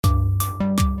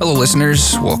Hello,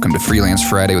 listeners. Welcome to Freelance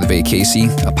Friday with Vay Casey,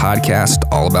 a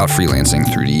podcast all about freelancing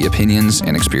through the opinions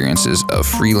and experiences of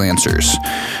freelancers.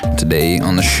 Today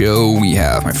on the show, we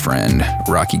have my friend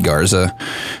Rocky Garza.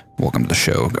 Welcome to the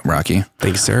show, Rocky.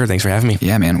 Thanks, sir. Thanks for having me.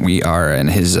 Yeah, man. We are in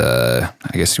his, I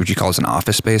guess, would you call this an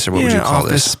office space, or what would you call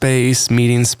this? Office space,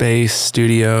 meeting space,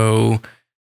 studio,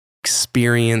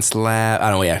 experience lab. I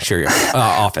don't know. Yeah, sure.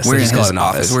 Office. We're in just call his it an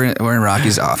office. We're in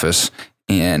Rocky's office,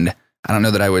 and I don't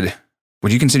know that I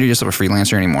would you consider yourself a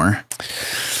freelancer anymore?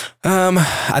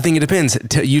 I think it depends.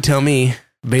 You tell me,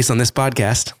 based on this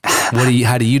podcast,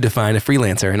 how do you define a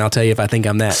freelancer? And I'll tell you if I think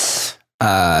I'm that.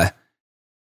 That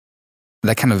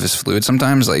kind of is fluid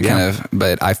sometimes,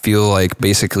 but I feel like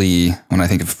basically when I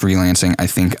think of freelancing, I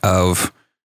think of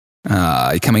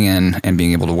coming in and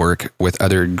being able to work with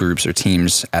other groups or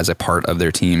teams as a part of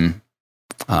their team,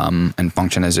 and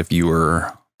function as if you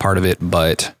were part of it,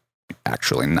 but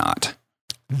actually not.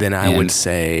 Then I would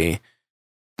say,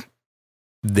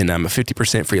 then I'm a 50%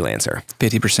 freelancer.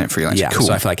 50% freelancer. Yeah. Cool.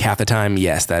 So I feel like half the time,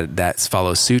 yes, that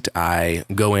follows suit. I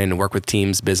go in and work with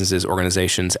teams, businesses,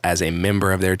 organizations as a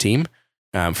member of their team.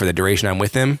 For the duration I'm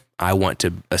with them, I want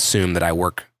to assume that I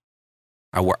work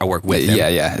with them.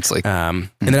 Yeah. It's like, and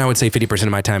then I would say 50%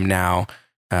 of my time now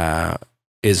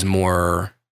is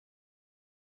more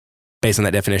based on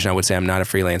that definition. I would say I'm not a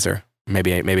freelancer.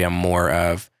 Maybe I'm more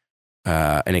of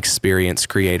an experienced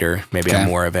creator. Maybe I'm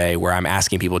more of where I'm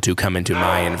asking people to come into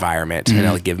my environment and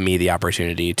they'll give me the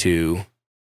opportunity to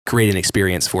create an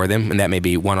experience for them. And that may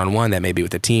be one-on-one, that may be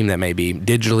with a team, that may be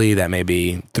digitally, that may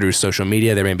be through social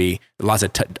media. There may be lots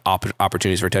of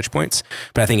opportunities for touch points.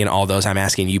 But I think in all those, I'm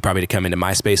asking you probably to come into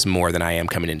my space more than I am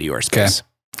coming into your space.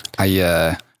 Okay.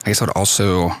 I guess I would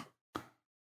also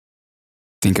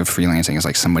think of freelancing as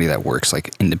like somebody that works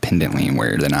like independently and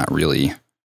where they're not really,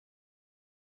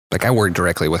 like I work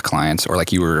directly with clients, or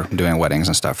like you were doing weddings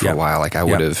and stuff for a while. Like I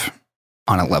would have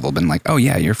on a level been like, oh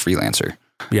yeah, you're a freelancer.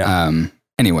 Yeah.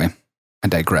 Anyway, I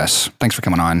digress. Thanks for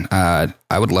coming on.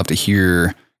 I would love to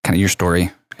hear kind of your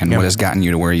story and what has gotten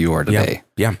you to where you are today.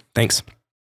 Yeah. Thanks.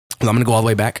 Well, I'm going to go all the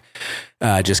way back,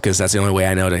 just because that's the only way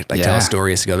I know to tell a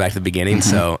story is to go back to the beginning. Mm-hmm.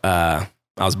 So I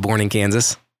was born in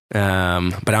Kansas, but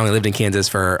I only lived in Kansas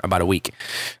for about a week.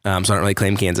 So I don't really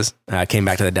claim Kansas. I came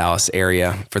back to the Dallas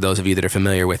area. For those of you that are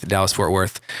familiar with Dallas-Fort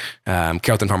Worth,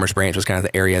 Carrollton Farmers Branch was kind of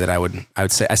the area that I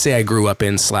would say I grew up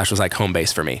in / was like home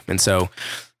base for me. And so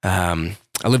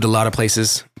I lived a lot of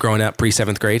places growing up,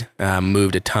 pre-7th grade,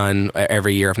 moved a ton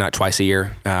every year, if not twice a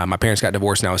year. My parents got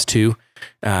divorced when I was 2.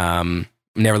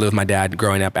 Never lived with my dad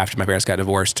growing up after my parents got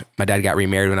divorced. My dad got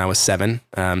remarried when I was 7.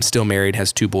 Still married,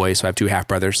 has 2 boys, so I have 2 half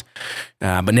brothers.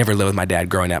 But never lived with my dad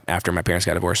growing up after my parents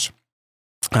got divorced.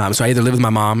 So I either lived with my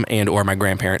mom and or my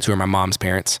grandparents, who are my mom's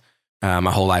parents,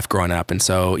 my whole life growing up. And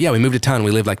so, we moved a ton.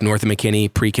 We lived like north of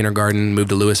McKinney, pre-kindergarten, moved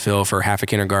to Louisville for half a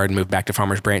kindergarten, moved back to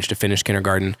Farmers Branch to finish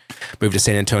kindergarten, moved to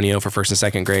San Antonio for 1st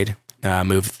and 2nd grade,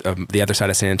 moved the other side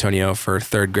of San Antonio for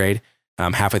 3rd grade.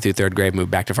 Halfway through 3rd grade,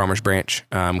 moved back to Farmers Branch,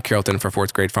 Carrollton for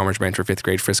 4th grade, Farmers Branch for 5th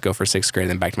grade, Frisco for 6th grade,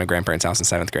 and then back to my grandparents' house in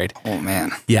 7th grade. Oh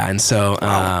man. Yeah. And so,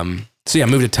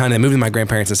 moved a ton. I moved with my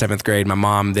grandparents in 7th grade. My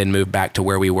mom then moved back to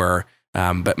where we were.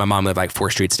 But my mom lived like 4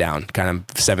 streets down, kind of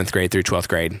 7th grade through 12th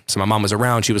grade. So my mom was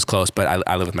around, she was close, but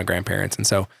I lived with my grandparents. And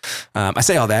so, I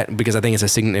say all that because I think it's a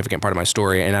significant part of my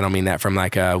story. And I don't mean that from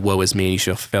like, woe is me, you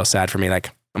should feel sad for me.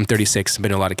 Like I'm 36, been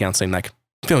to a lot of counseling, like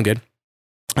feeling good.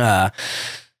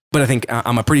 But I think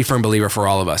I'm a pretty firm believer for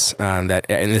all of us that,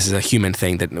 and this is a human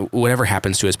thing, that whatever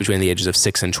happens to us between the ages of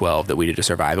 6 and 12 that we do to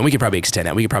survive, and we could probably extend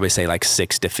that. We could probably say like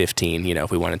 6 to 15,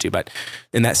 if we wanted to, but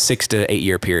in that 6 to 8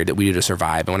 year period that we do to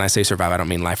survive, and when I say survive, I don't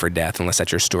mean life or death, unless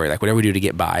that's your story. Like whatever we do to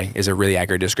get by is a really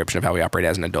accurate description of how we operate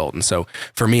as an adult. And so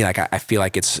for me, like I feel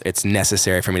like it's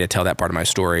necessary for me to tell that part of my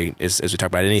story as we talk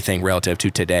about anything relative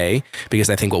to today, because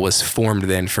I think what was formed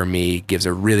then for me gives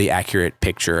a really accurate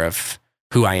picture of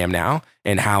who I am now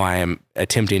and how I am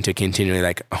attempting to continually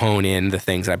like hone in the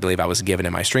things that I believe I was given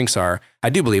and my strengths are. I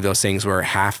do believe those things were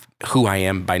half who I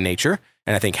am by nature.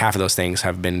 And I think half of those things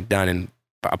have been done and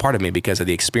a part of me because of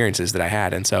the experiences that I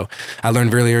had. And so I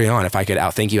learned really early on, if I could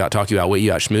outthink you, out-talk you, outwit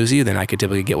you, out-schmooze you, then I could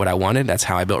typically get what I wanted. That's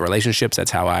how I built relationships.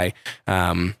 That's how I,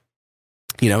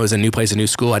 it was a new place, a new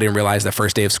school. I didn't realize the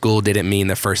first day of school didn't mean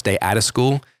the first day out of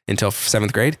school until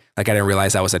 7th grade. Like I didn't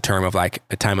realize that was a term of like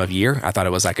a time of year. I thought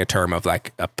it was like a term of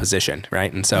like a position.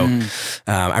 Right. And so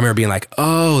I remember being like,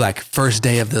 oh, like first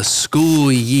day of the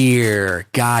school year.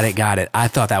 Got it. I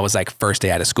thought that was like first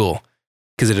day out of school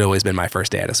because it had always been my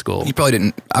first day out of school. You probably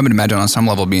didn't, I would imagine on some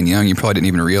level being young, you probably didn't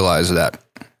even realize that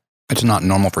it's not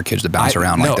normal for kids to bounce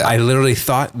around like that. I literally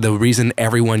thought the reason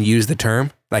everyone used the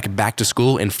term like back to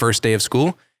school and first day of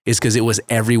school is because it was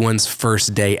everyone's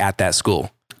first day at that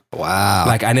school. Wow.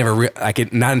 Like I never,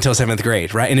 not until 7th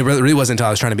grade, right? And it really wasn't until I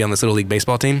was trying to be on this little league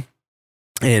baseball team.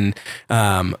 And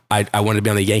I wanted to be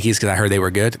on the Yankees because I heard they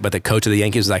were good. But the coach of the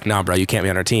Yankees was like, "Nah, bro, you can't be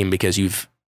on our team because we've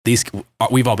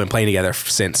all been playing together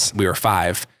since we were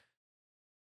 5.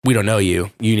 We don't know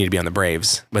you. You need to be on the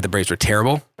Braves." But the Braves were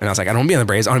terrible. And I was like, I don't want to be on the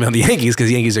Braves. I want to be on the Yankees because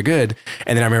the Yankees are good.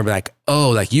 And then I remember like, oh,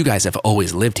 like you guys have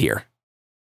always lived here.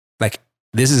 Like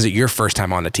this is your first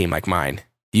time on a team like mine.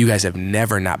 You guys have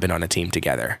never not been on a team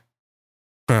together.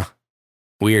 Huh.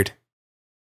 Weird.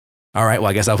 All right, well,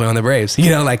 I guess I'll play on the Braves. You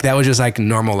know, like that was just like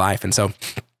normal life. And so,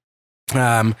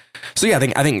 yeah,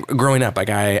 I think growing up, like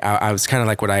I was kind of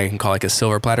like what I can call like a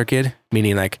silver platter kid,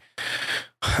 meaning like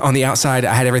on the outside,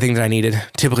 I had everything that I needed,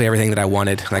 typically everything that I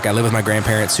wanted. Like I lived with my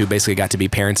grandparents who basically got to be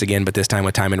parents again, but this time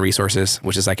with time and resources,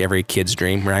 which is like every kid's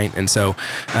dream, right? And so,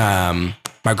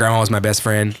 my grandma was my best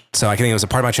friend. So I think it was a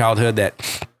part of my childhood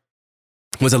that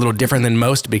was a little different than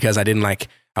most because I didn't like,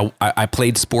 I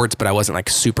played sports, but I wasn't like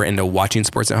super into watching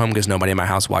sports at home because nobody in my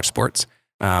house watched sports.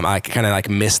 I kind of like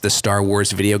missed the Star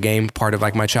Wars video game part of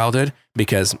like my childhood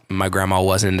because my grandma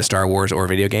wasn't into Star Wars or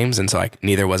video games. And so like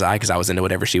neither was I because I was into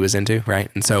whatever she was into. Right.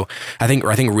 And so I think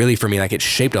really for me, like it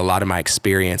shaped a lot of my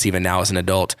experience even now as an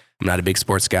adult. I'm not a big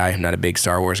sports guy. I'm not a big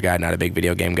Star Wars guy, not a big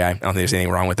video game guy. I don't think there's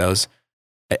anything wrong with those.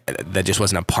 That just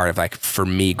wasn't a part of like for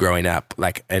me growing up,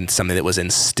 like, and something that was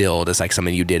instilled as like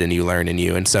something you did and you learned in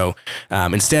you. And so,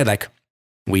 instead, like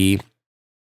we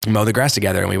mowed the grass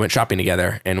together and we went shopping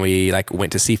together and we like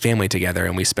went to see family together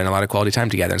and we spent a lot of quality time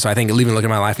together. And so I think even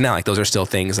looking at my life now, like those are still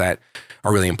things that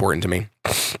are really important to me.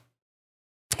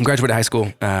 Graduated high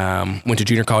school, went to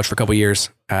junior college for a couple of years.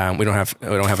 We don't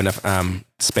have enough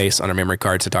space on our memory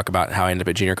cards to talk about how I ended up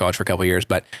at junior college for a couple of years.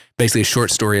 But basically, a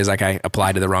short story is like I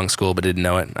applied to the wrong school, but didn't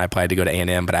know it. I applied to go to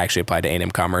A&M, but I actually applied to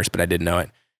A&M Commerce, but I didn't know it.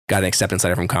 Got an acceptance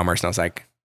letter from Commerce, and I was like,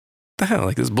 "What the hell?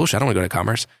 Like this is bullshit. I don't want to go to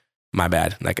Commerce." My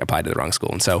bad. Like applied to the wrong school,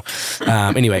 and so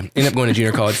anyway, ended up going to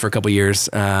junior college for a couple of years.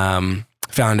 Found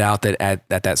out that at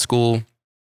that school,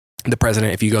 the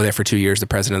president, if you go there for 2 years, the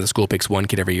president of the school picks one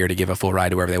kid every year to give a full ride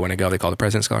to wherever they want to go. They call it the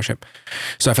President's Scholarship.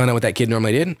 So I found out what that kid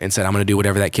normally did and said, I'm going to do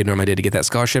whatever that kid normally did to get that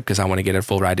scholarship because I want to get a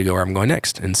full ride to go where I'm going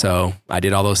next. And so I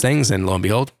did all those things and lo and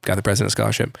behold, got the President's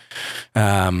Scholarship.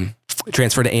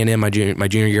 Transferred to A&M my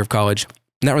junior year of college.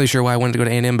 Not really sure why I wanted to go to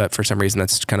A&M, but for some reason,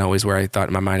 that's kind of always where I thought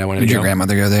in my mind I wanted to go. Did your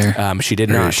grandmother go there? She did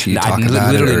not. She talk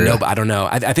about literally it, no, but I don't know.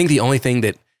 I think the only thing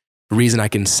that reason I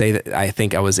can say that I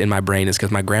think I was in my brain is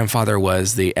because my grandfather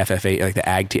was the FFA, like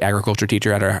the agriculture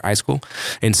teacher at our high school.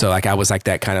 And so like I was like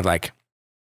that kind of like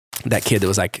that kid that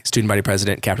was like student body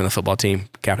president, captain of the football team,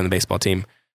 captain of the baseball team,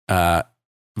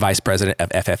 vice president of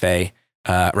FFA,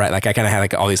 right? Like I kind of had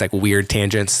like all these like weird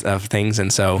tangents of things.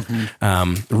 And so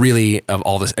really of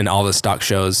all this and all the stock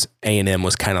shows, A&M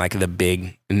was kind of like the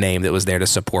big name that was there to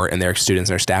support and their students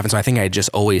and their staff. And so I think I had just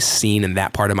always seen in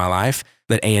that part of my life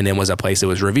that A&M was a place that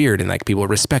was revered and like people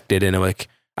respected. And like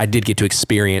I did get to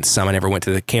experience some. I never went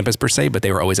to the campus per se, but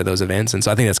they were always at those events. And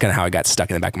so I think that's kind of how it got stuck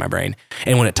in the back of my brain.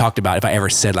 And when it talked about, if I ever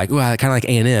said like, "Ooh, I kind of like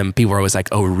A&M," people were always like,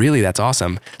 "Oh, really? That's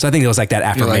awesome." So I think it was like that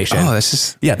affirmation. Like, oh, this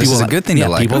this is a good thing to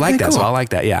like. People like that. Cool. So I like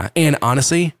that. Yeah. And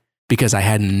honestly, because I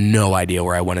had no idea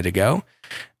where I wanted to go.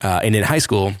 And in high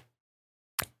school,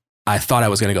 I thought I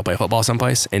was going to go play football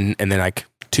someplace. And then like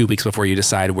 2 weeks before you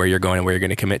decide where you're going and where you're going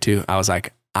to commit to, I was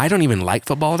like, I don't even like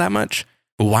football that much.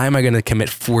 Why am I going to commit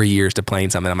 4 years to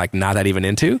playing something I'm like not that even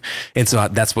into? And so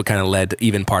that's what kind of led to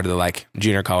even part of the like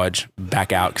junior college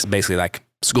back out. Cause basically like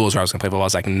schools where I was going to play football, I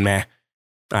was like, meh,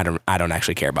 I don't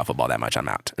actually care about football that much. I'm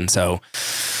out. And so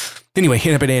anyway,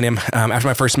 ended up at A&M. After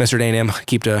my first semester at A&M,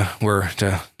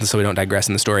 so we don't digress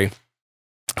in the story.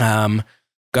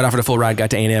 Got offered a full ride, got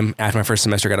to A&M. After my first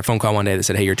semester, got a phone call one day that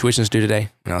said, "Hey, your tuition's due today."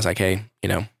 And I was like, "Hey,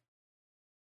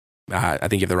 I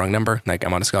think you have the wrong number. Like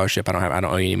I'm on a scholarship. I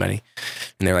don't owe you any money."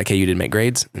 And they're like, "Hey, you didn't make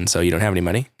grades. And so you don't have any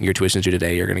money. Your tuition's due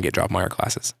today. You're going to get dropped from all your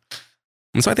classes."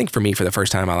 And so I think for me, for the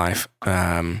first time in my life,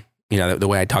 the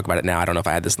way I talk about it now, I don't know if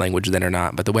I had this language then or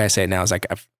not, but the way I say it now is like,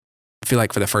 I feel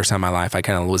like for the first time in my life, I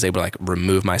kind of was able to like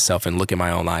remove myself and look at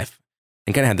my own life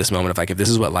and kind of had this moment of like, if this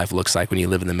is what life looks like when you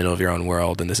live in the middle of your own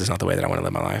world, then this is not the way that I want to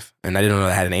live my life. And I didn't know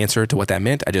that I had an answer to what that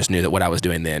meant. I just knew that what I was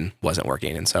doing then wasn't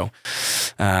working. And so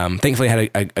thankfully I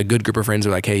had a good group of friends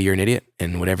who were like, "Hey, you're an idiot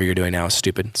and whatever you're doing now is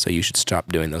stupid. So you should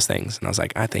stop doing those things." And I was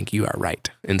like, "I think you are right."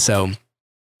 And so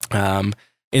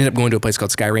ended up going to a place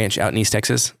called Sky Ranch out in East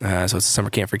Texas. So it's a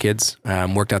summer camp for kids.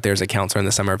 Worked out there as a counselor in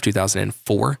the summer of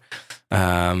 2004.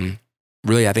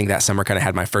 Really, I think that summer kind of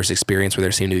had my first experience where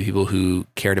there seemed to be people who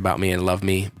cared about me and loved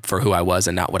me for who I was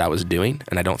and not what I was doing.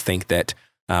 And I don't think that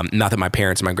Not that my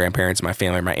parents, my grandparents, my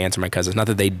family, my aunts, or my cousins, not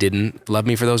that they didn't love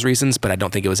me for those reasons, but I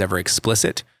don't think it was ever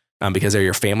explicit because they're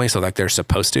your family. So like they're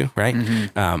supposed to, right?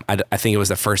 Mm-hmm. I think it was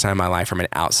the first time in my life from an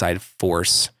outside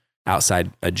force,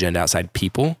 outside agenda, outside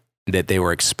people that they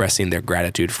were expressing their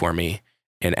gratitude for me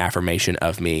and affirmation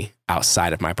of me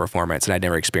outside of my performance. And I'd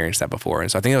never experienced that before.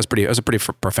 And so I think it was a pretty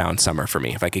profound summer for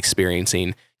me, like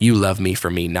experiencing you love me for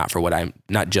me, not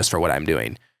just for what I'm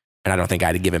doing. And I don't think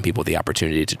I'd given people the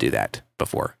opportunity to do that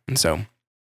before. And so,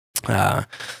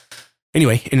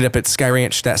 anyway, ended up at Sky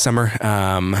Ranch that summer.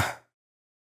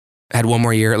 Had one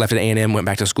more year, left at A&M, went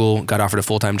back to school, got offered a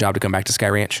full-time job to come back to Sky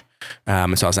Ranch.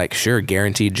 And so I was like, sure,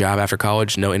 guaranteed job after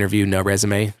college, no interview, no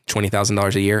resume,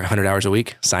 $20,000 a year, 100 hours a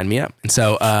week, sign me up. And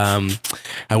so I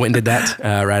went and did that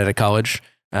right out of college.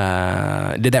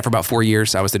 Did that for about 4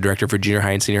 years. I was the director for junior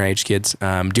high and senior high age kids.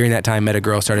 During that time, met a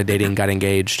girl, started dating, got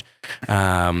engaged.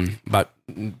 About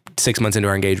 6 months into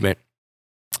our engagement,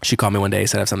 she called me one day,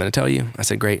 said, I have something to tell you. I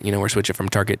said, great. We're switching from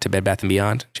Target to Bed Bath &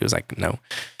 Beyond. She was like, no.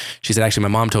 She said, actually, my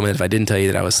mom told me that if I didn't tell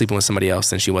you that I was sleeping with somebody else,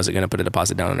 then she wasn't going to put a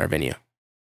deposit down on our venue.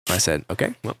 I said,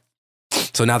 okay, well,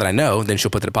 so now that I know, then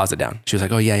she'll put the deposit down. She was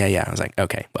like, oh, yeah. I was like,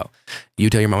 okay, well, you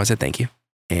tell your mom I said thank you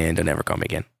and don't ever call me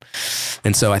again.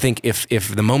 And so I think if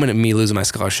the moment of me losing my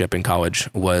scholarship in college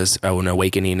was an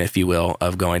awakening, if you will,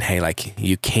 of going, hey, like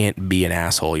you can't be an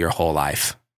asshole your whole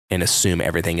life and assume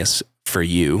everything is for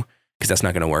you, because that's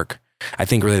not going to work. I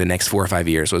think really the next 4 or 5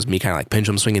 years was me kind of like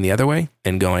pendulum swinging the other way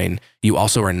and going, you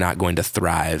also are not going to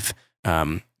thrive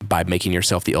by making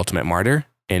yourself the ultimate martyr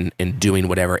and doing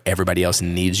whatever everybody else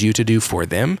needs you to do for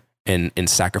them and in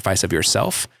sacrifice of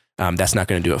yourself. That's not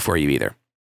going to do it for you either.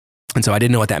 And so I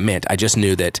didn't know what that meant. I just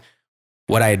knew that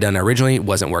what I had done originally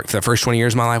wasn't working. For the first 20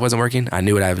 years of my life wasn't working. I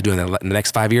knew what I was doing in the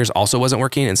next 5 years also wasn't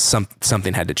working, and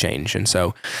something had to change. And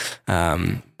so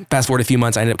fast forward a few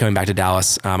months, I ended up coming back to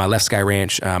Dallas. I left Sky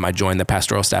Ranch. I joined the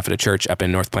pastoral staff at a church up in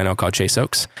North Plano called Chase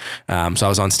Oaks. So I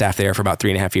was on staff there for about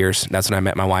 3.5 years. That's when I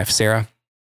met my wife, Sarah.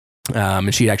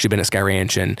 And she'd actually been at Sky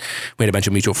Ranch, and we had a bunch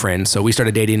of mutual friends. So we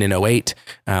started dating in 2008.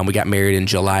 We got married in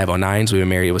July of 2009. So we've been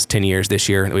married. It was 10 years this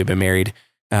year that we've been married.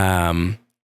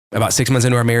 About 6 months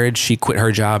into our marriage, she quit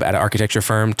her job at an architecture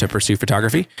firm to pursue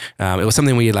photography. It was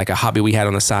something we had, like a hobby we had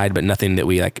on the side, but nothing that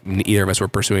we either of us were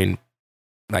pursuing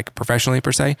like professionally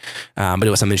per se. But it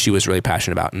was something she was really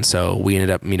passionate about. And so we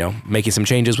ended up, making some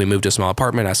changes. We moved to a small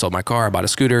apartment. I sold my car. I bought a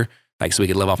scooter, so we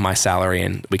could live off my salary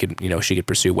and we could, she could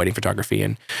pursue wedding photography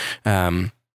and,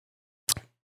 or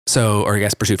I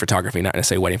guess pursue photography, not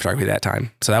necessarily wedding photography at that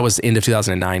time. So that was end of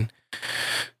 2009.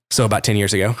 So about 10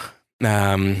 years ago.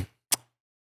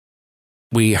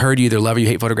 We heard you either love or you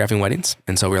hate photographing weddings.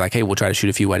 And so we were like, hey, we'll try to shoot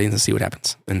a few weddings and see what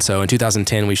happens. And so in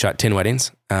 2010, we shot 10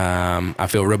 weddings. I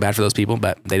feel real bad for those people,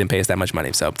 but they didn't pay us that much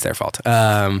money, so it's their fault.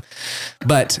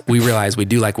 But we realized we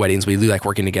do like weddings. We do like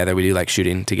working together. We do like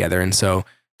shooting together. And so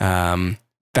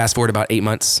fast forward about 8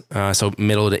 months, so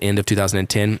middle to end of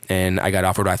 2010, and I got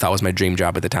offered what I thought was my dream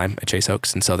job at the time at Chase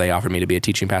Oaks. And so they offered me to be a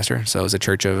teaching pastor. So it was a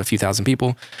church of a few thousand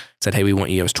people. Said, hey, we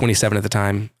want you. I was 27 at the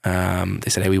time. They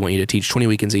said, hey, we want you to teach 20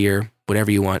 weekends a year, whatever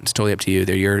you want. It's totally up to you.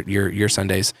 They're your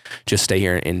Sundays. Just stay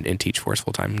here and teach for us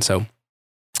full time. And so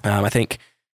I think,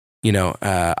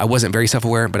 I wasn't very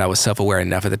self-aware, but I was self-aware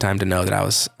enough at the time to know that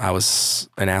I was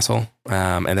an asshole,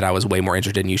 and that I was way more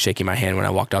interested in you shaking my hand when I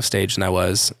walked off stage than I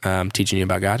was teaching you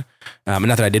about God. And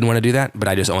not that I didn't want to do that, but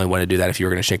I just only wanted to do that if you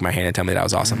were going to shake my hand and tell me that I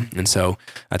was awesome. Mm-hmm. And so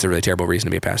that's a really terrible reason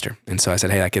to be a pastor. And so I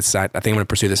said, hey, I think I'm going to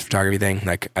pursue this photography thing.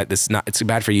 It's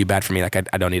bad for you, bad for me. I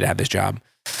don't need to have this job.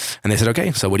 And they said,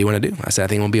 okay, so what do you want to do? I said, I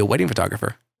think I want to be a wedding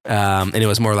photographer. And it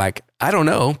was more like, I don't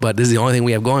know, but this is the only thing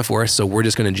we have going for us. So we're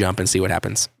just going to jump and see what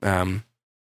happens. And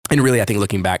really, I think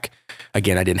looking back,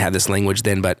 again, I didn't have this language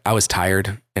then, but I was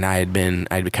tired, and I'd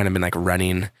kind of been like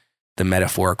running the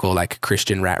metaphorical like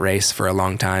Christian rat race for a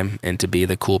long time, and to be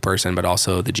the cool person, but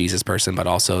also the Jesus person, but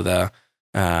also the,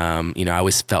 I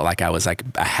always felt like I was like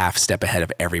a half step ahead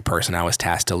of every person I was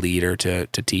tasked to lead or to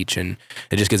teach. And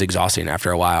it just gets exhausting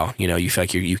after a while. You feel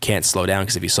like you can't slow down,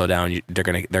 because if you slow down, they're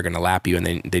going to lap you, and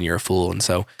then you're a fool. And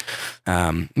so, so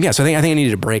I think I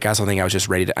needed a break. I also think I was just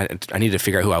ready to, I needed to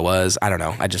figure out who I was. I don't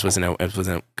know. I just wasn't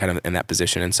kind of in that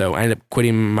position. And so I ended up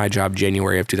quitting my job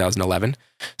January of 2011.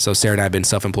 So Sarah and I have been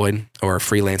self-employed, or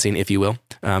freelancing, if you will,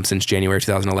 since January of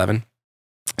 2011.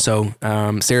 So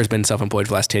Sarah's been self-employed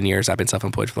for the last 10 years. I've been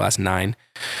self-employed for the last 9.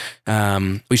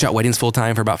 We shot weddings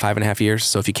full-time for about 5.5 years.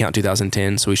 So if you count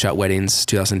 2010, so we shot weddings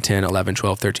 2010, 11,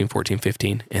 12, 13, 14,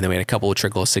 15. And then we had a couple of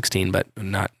trickle of 16, but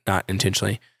not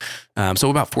intentionally. So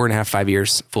about 4.5, 5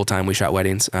 years full-time we shot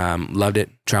weddings. Loved it.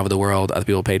 Traveled the world. Other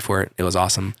people paid for it. It was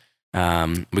awesome.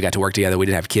 We got to work together. We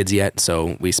didn't have kids yet,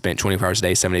 so we spent 24 hours a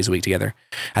day, 7 days a week together.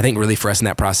 I think really for us in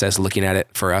that process, looking at it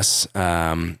for us,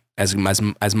 as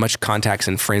much contacts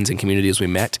and friends and community as we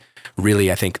met,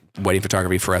 really, I think wedding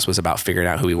photography for us was about figuring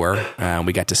out who we were.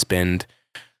 We got to spend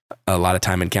a lot of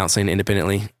time in counseling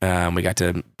independently. We got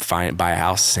to buy a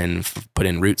house and put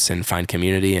in roots and find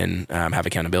community and have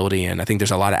accountability. And I think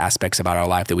there's a lot of aspects about our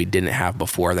life that we didn't have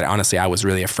before that honestly I was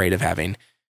really afraid of having.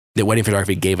 That wedding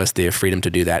photography gave us the freedom to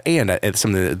do that. And it's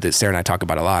something that Sarah and I talk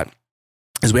about a lot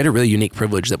is we had a really unique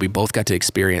privilege that we both got to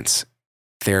experience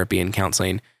therapy and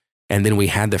counseling. And then we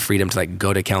had the freedom to like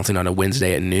go to counseling on a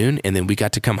Wednesday at noon. And then we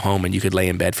got to come home and you could lay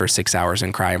in bed for 6 hours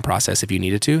and cry and process if you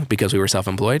needed to, because we were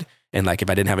self-employed. And like, if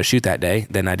I didn't have a shoot that day,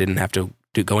 then I didn't have to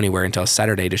go anywhere until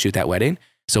Saturday to shoot that wedding.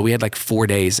 So we had like 4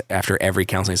 days after every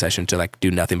counseling session to like do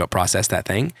nothing but process that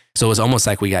thing. So it was almost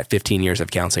like we got 15 years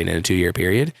of counseling in a 2-year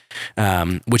period,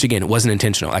 which again, wasn't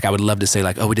intentional. Like I would love to say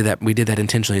like, oh, we did that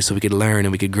intentionally so we could learn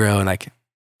and we could grow. And like,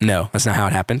 no, that's not how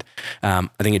it happened. I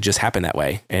think it just happened that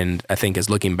way. And I think as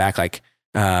looking back, like,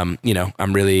 I'm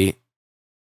really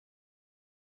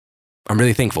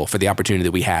thankful for the opportunity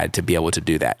that we had to be able to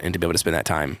do that and to be able to spend that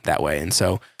time that way. And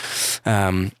so,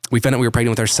 we found out we were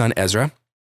pregnant with our son, Ezra,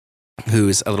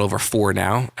 who's a little over 4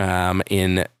 now,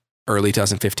 in early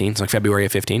 2015, so like February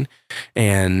of 15.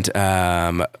 And,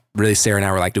 really Sarah and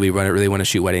I were like, do we really want to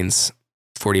shoot weddings,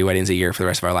 40 weddings a year for the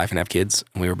rest of our life and have kids?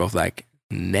 And we were both like,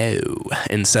 no.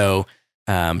 And so,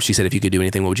 she said, if you could do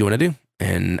anything, what would you want to do?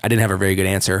 And I didn't have a very good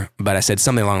answer, but I said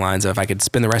something along the lines of, if I could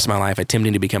spend the rest of my life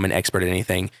attempting to become an expert at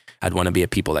anything, I'd want to be a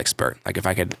people expert. Like if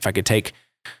I could take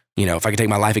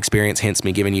my life experience, hence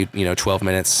me giving you, 12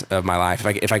 minutes of my life,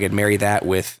 if I could marry that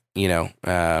with,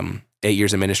 8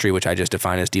 years of ministry, which I just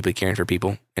define as deeply caring for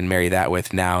people, and marry that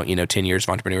with now, 10 years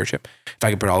of entrepreneurship. If I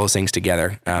could put all those things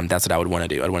together, that's what I would want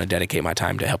to do. I'd want to dedicate my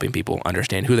time to helping people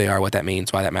understand who they are, what that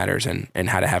means, why that matters, and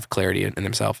how to have clarity in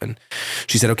themselves. And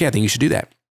she said, okay, I think you should do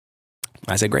that.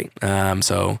 I said, great.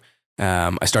 So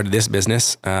I started this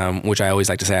business, which I always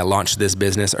like to say I launched this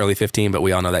business early 15, but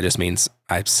we all know that just means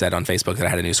I said on Facebook that I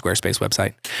had a new Squarespace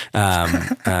website,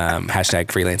 hashtag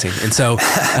freelancing. And so,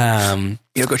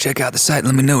 go check out the site and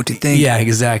let me know what you think. Yeah,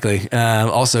 exactly.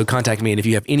 Also contact me. And if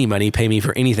you have any money, pay me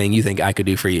for anything you think I could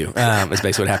do for you. That's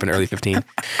basically what happened early 15,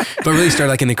 but really started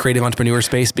like in the creative entrepreneur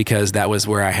space, because that was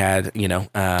where I had,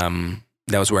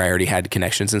 that was where I already had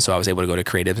connections. And so I was able to go to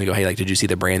creatives and go, hey, like, did you see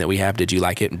the brand that we have? Did you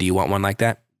like it? Do you want one like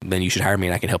that? Then you should hire me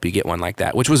and I can help you get one like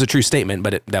that, which was a true statement,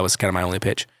 but that was kind of my only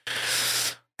pitch.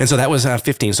 And so that was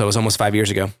 15. So it was almost 5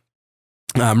 years ago.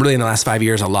 Really in the last 5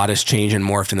 years, a lot has changed and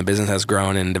morphed, and the business has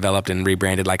grown and developed and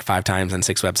rebranded like 5 times and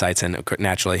 6 websites. And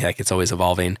naturally, like, it's always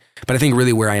evolving. But I think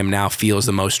really where I am now feels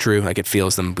the most true. Like it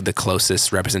feels the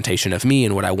closest representation of me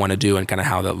and what I want to do and kind of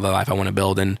how the life I want to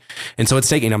build. And so it's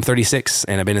taking, I'm 36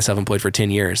 and I've been self-employed for 10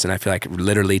 years. And I feel like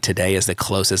literally today is the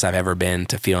closest I've ever been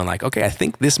to feeling like, okay, I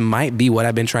think this might be what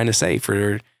I've been trying to say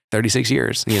for 36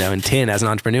 years, and 10 as an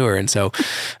entrepreneur. And so,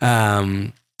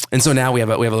 now we have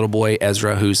a little boy,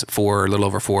 Ezra, who's 4, a little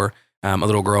over 4. A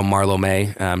little girl, Marlo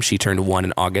May. She turned 1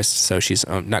 in August, so she's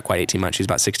not quite 18 months. She's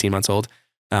about 16 months old.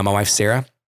 My wife, Sarah.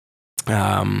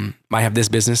 I have this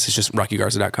business. It's just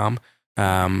rockygarza.com.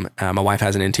 My wife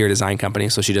has an interior design company,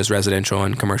 so she does residential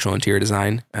and commercial interior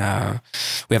design.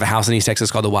 We have a house in East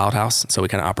Texas called the Wild House, so we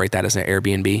kind of operate that as an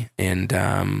Airbnb.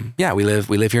 And we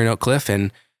live here in Oak Cliff,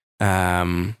 and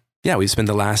we've spent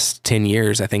the last 10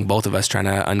 years, I think both of us, trying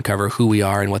to uncover who we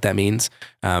are and what that means.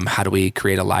 How do we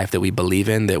create a life that we believe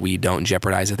in, that we don't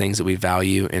jeopardize the things that we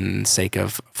value in sake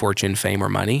of fortune, fame, or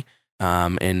money,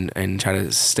 and try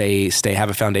to have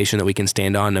a foundation that we can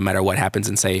stand on no matter what happens,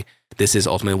 and say, this is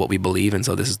ultimately what we believe. And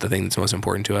so this is the thing that's most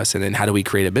important to us. And then how do we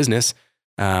create a business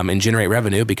and generate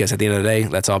revenue? Because at the end of the day,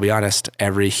 let's all be honest,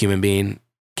 every human being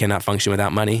cannot function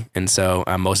without money. And so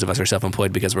most of us are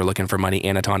self-employed because we're looking for money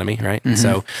and autonomy, right? Mm-hmm.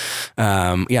 So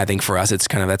I think for us, it's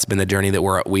kind of, that's been the journey that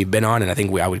we've been on. And I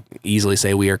think I would easily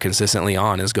say we are consistently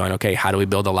on, is going, okay, how do we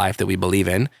build a life that we believe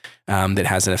in, that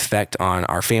has an effect on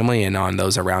our family and on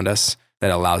those around us,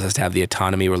 that allows us to have the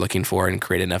autonomy we're looking for and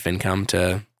create enough income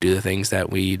to do the things that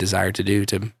we desire to do,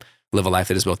 to live a life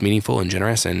that is both meaningful and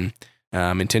generous and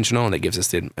intentional, and that gives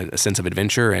us a sense of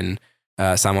adventure and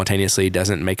simultaneously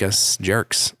doesn't make us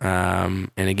jerks. And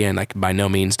again, like, by no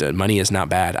means, money is not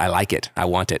bad. I like it. I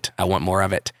want it. I want more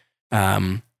of it,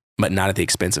 but not at the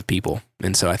expense of people.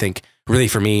 And so I think really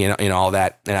for me in all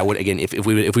that, and I would, again, if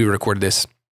we recorded this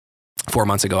 4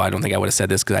 months ago, I don't think I would have said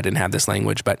this because I didn't have this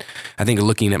language, but I think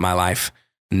looking at my life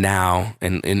now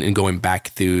and going back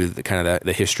through the kind of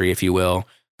the history, if you will,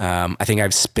 I think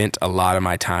I've spent a lot of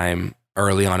my time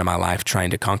early on in my life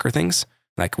trying to conquer things.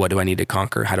 Like, what do I need to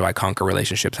conquer? How do I conquer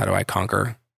relationships? How do I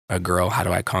conquer a girl? How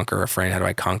do I conquer a friend? How do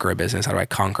I conquer a business? How do I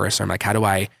conquer a sermon? Like, how do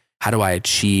I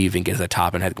achieve and get to the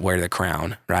top and wear the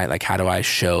crown, right? Like, how do I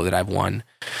show that I've won?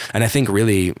 And I think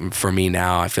really for me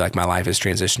now, I feel like my life is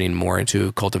transitioning more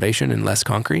into cultivation and less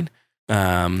conquering.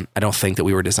 I don't think that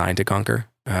we were designed to conquer.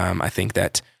 I think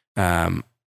that,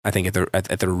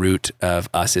 at the root of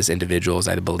us as individuals,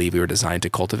 I believe we were designed to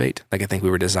cultivate. Like, I think we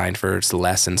were designed for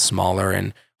less and smaller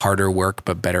and harder work,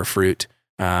 but better fruit,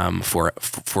 for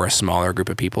a smaller group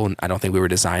of people. And I don't think we were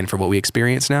designed for what we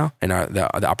experience now and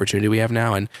the opportunity we have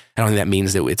now. And I don't think that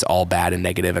means that it's all bad and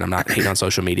negative. And I'm not hating on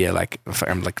social media. Like,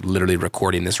 I'm like literally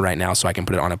recording this right now so I can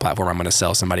put it on a platform I'm going to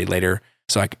sell somebody later.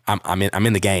 So I'm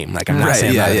in the game. Like, I'm not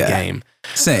saying I'm out of the game.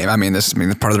 Same. I mean,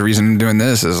 part of the reason I'm doing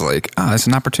this is like, it's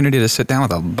an opportunity to sit down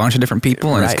with a bunch of different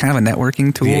people, and it's kind of a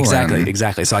networking tool.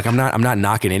 Exactly. So like, I'm not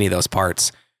knocking any of those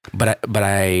parts, but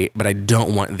I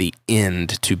don't want the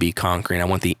end to be conquering. I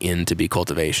want the end to be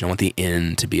cultivation. I want the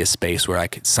end to be a space where,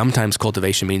 like, sometimes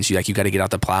cultivation means you got to get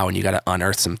out the plow and you got to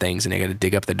unearth some things and you got to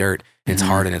dig up the dirt. And it's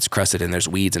hard and it's crusted and there's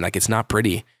weeds and, like, it's not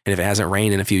pretty. And if it hasn't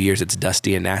rained in a few years, it's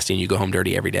dusty and nasty and you go home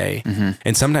dirty every day.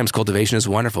 And sometimes cultivation is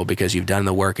wonderful because you've done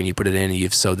the work and you put it in and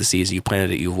you've sowed the seeds, you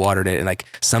planted it, you've watered it. And, like,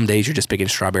 some days you're just picking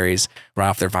strawberries right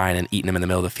off their vine and eating them in the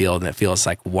middle of the field, and it feels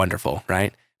like wonderful,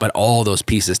 right? But all those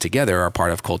pieces together are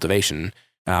part of cultivation.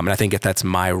 And I think if that's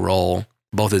my role,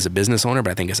 both as a business owner,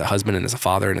 but I think as a husband and as a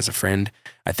father and as a friend,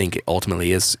 I think it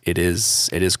ultimately is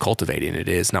cultivating. It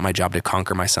is not my job to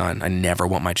conquer my son. I never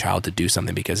want my child to do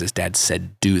something because his dad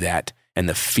said do that, and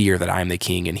the fear that I'm the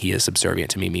king and he is subservient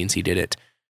to me means he did it.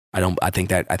 I think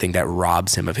that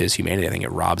robs him of his humanity. I think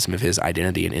it robs him of his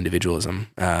identity and individualism.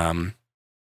 I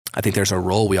think there's a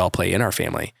role we all play in our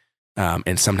family.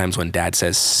 And sometimes when dad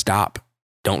says stop,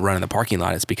 don't run in the parking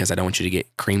lot, it's because I don't want you to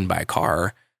get creamed by a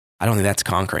car. I don't think that's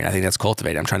conquering. I think that's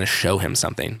cultivating. I'm trying to show him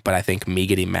something. But I think me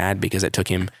getting mad because it took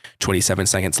him 27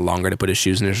 seconds longer to put his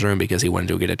shoes in his room because he wanted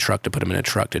to get a truck to put him in a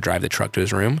truck to drive the truck to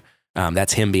his room,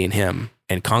 that's him being him.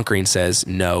 And conquering says,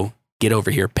 no, get over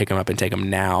here, pick him up and take him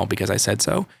now because I said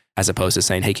so, as opposed to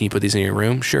saying, hey, can you put these in your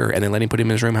room? Sure. And then let him put him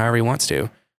in his room however he wants to.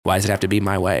 Why does it have to be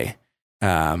my way?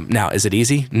 Now, is it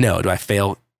easy? No. Do I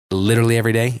fail literally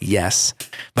every day? Yes.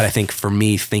 But I think for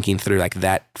me, thinking through like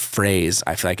that phrase,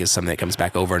 I feel like is something that comes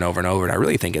back over and over and over. And I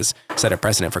really think has set a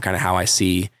precedent for kind of how I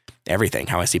see everything,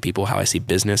 how I see people, how I see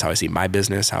business, how I see my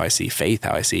business, how I see faith,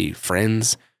 how I see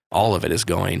friends. All of it is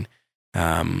going,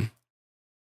 am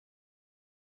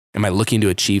I looking to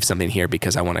achieve something here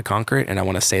because I want to conquer it and I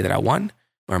want to say that I won?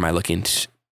 Or am I looking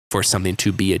for something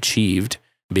to be achieved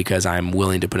because I'm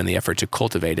willing to put in the effort to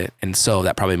cultivate it? And so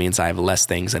that probably means I have less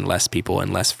things and less people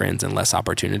and less friends and less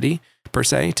opportunity per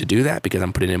se to do that because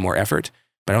I'm putting in more effort.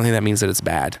 But I don't think that means that it's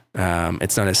bad.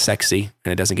 It's not as sexy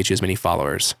and it doesn't get you as many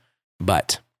followers.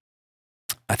 But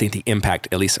I think the impact,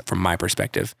 at least from my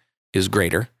perspective, is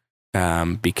greater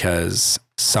because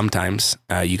sometimes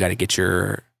you got to get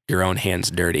your own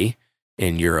hands dirty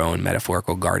in your own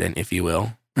metaphorical garden, if you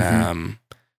will. And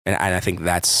I think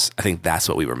that's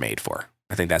what we were made for.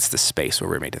 I think that's the space where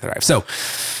we're made to thrive. So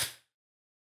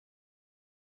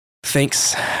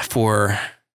thanks for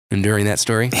enduring that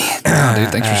story. No,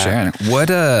 dude, thanks for sharing. What,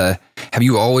 have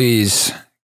you always,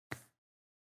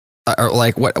 or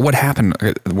like what happened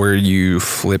where you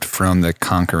flipped from the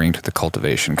conquering to the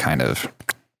cultivation kind of?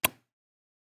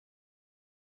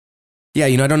 Yeah.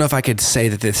 I don't know if I could say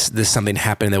that this something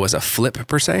happened that was a flip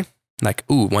per se. Like,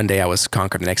 ooh, one day I was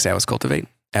conquered, the next day I was cultivate,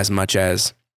 as much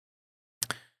as,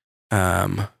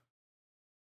 I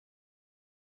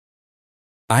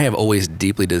have always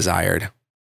deeply desired.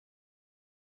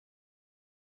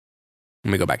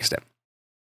 Let me go back a step.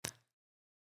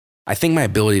 I think my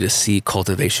ability to see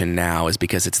cultivation now is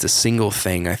because it's the single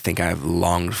thing I think I've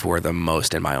longed for the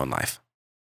most in my own life.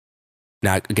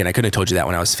 Now, again, I couldn't have told you that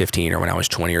when I was 15 or when I was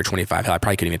 20 or 25. Hell, I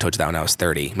probably couldn't even have told you that when I was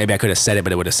 30. Maybe I could have said it,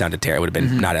 but it would have sounded terrible. It would have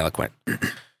been not eloquent.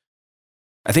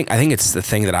 I think it's the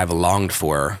thing that I've longed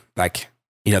for. Like,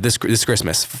 this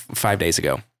Christmas, 5 days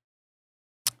ago,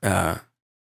 my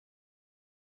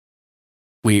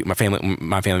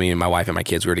family, me and my wife and my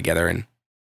kids, we were together, and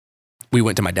we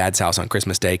went to my dad's house on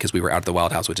Christmas Day because we were out at the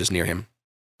Wild House, which is near him.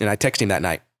 And I texted him that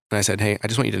night, and I said, "Hey, I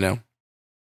just want you to know,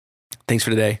 thanks for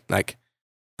today. Like,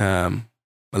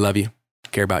 I love you,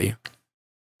 care about you.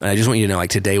 And I just want you to know,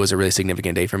 like, today was a really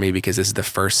significant day for me because this is the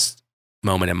first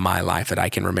moment in my life that I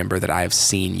can remember that I have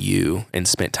seen you and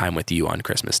spent time with you on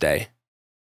Christmas Day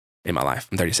in my life.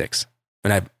 I'm 36,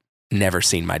 and I've never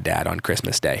seen my dad on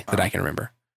Christmas Day that I can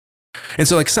remember." And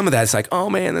so, like, some of that, it's like, oh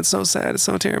man, that's so sad. It's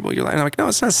so terrible. You're like, and I'm like, no,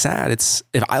 it's not sad. It's,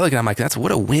 if I look at it, I'm like,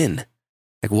 what a win.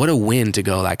 Like what a win to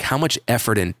go, like how much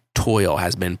effort and toil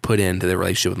has been put into the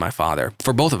relationship with my father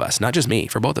for both of us, not just me,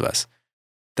 for both of us.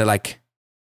 That like,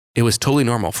 it was totally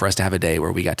normal for us to have a day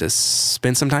where we got to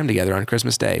spend some time together on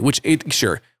Christmas Day,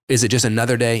 sure. Is it just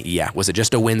another day? Yeah. Was it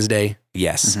just a Wednesday?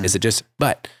 Yes. Is it just,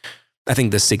 but I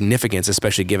think the significance,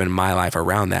 especially given my life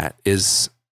around that is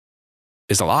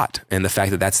a lot. And the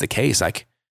fact that that's the case, like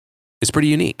it's pretty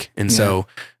unique. And so,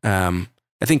 I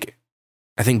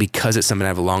think because it's something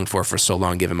I've longed for so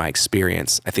long, given my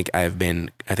experience, I think I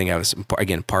was,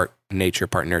 again, part nature,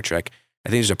 part nurture. Like, I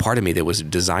think there's a part of me that was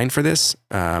designed for this.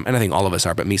 And I think all of us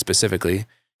are, but me specifically.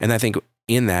 And I think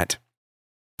in that,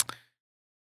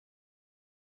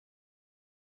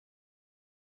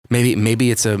 maybe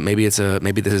this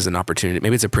is an opportunity.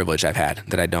 Maybe it's a privilege I've had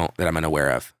that I'm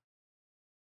unaware of.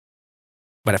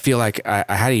 But I feel like I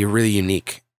have a really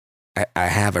unique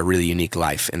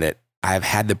life in that I've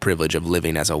had the privilege of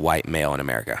living as a white male in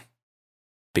America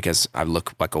because I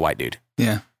look like a white dude.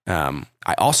 Yeah.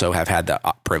 I also have had the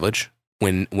privilege,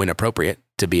 when appropriate,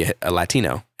 to be a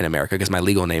Latino in America because my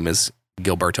legal name is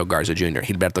Gilberto Garza Jr.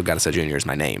 Gilberto Garza Jr. is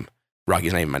my name.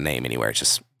 Rocky's not even my name anywhere. It's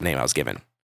just the name I was given.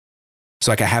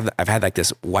 So like I've had like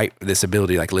this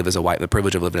ability to like live as the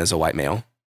privilege of living as a white male,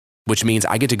 which means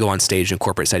I get to go on stage in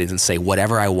corporate settings and say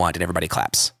whatever I want and everybody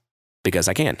claps because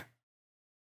I can.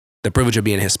 The privilege of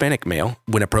being a Hispanic male,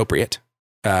 when appropriate,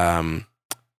 that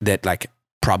like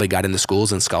probably got into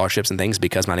schools and scholarships and things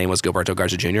because my name was Gilberto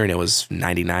Garza Jr. and it was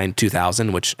 99,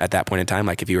 2000, which at that point in time,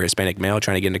 like if you were a Hispanic male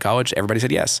trying to get into college, everybody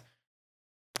said yes.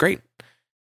 Great.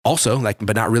 Also, like,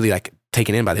 but not really like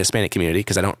taken in by the Hispanic community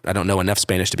because I don't know enough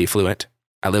Spanish to be fluent.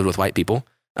 I lived with white people,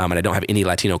 and I don't have any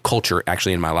Latino culture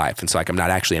actually in my life. And so like I'm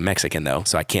not actually a Mexican though,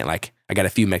 so I can't like, I got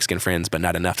a few Mexican friends, but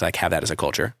not enough to like have that as a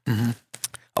culture. Mm-hmm.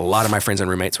 A lot of my friends and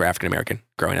roommates were African-American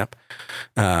growing up.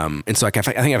 And so like, I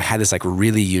think I've had this like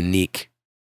really unique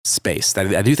space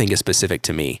that I do think is specific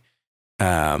to me.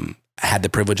 I had the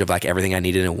privilege of like everything I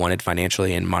needed and wanted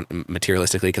financially and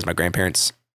materialistically because my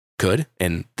grandparents could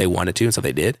and they wanted to, and so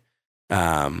they did.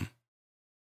 And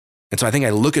so I think I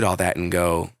look at all that and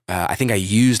go, I think I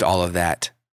used all of that.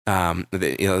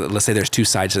 Let's say there's two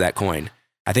sides to that coin.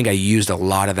 I think I used a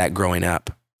lot of that growing up,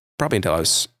 probably until I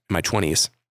was in my 20s,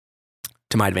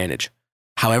 to my advantage.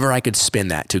 However I could spin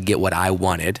that to get what I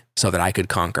wanted so that I could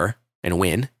conquer and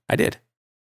win, I did.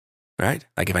 Right?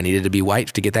 Like if I needed to be white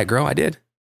to get that girl, I did.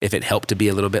 If it helped to be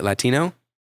a little bit Latino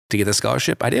to get the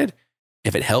scholarship, I did.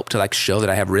 If it helped to like show that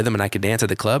I have rhythm and I could dance at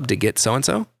the club to get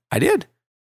so-and-so, I did.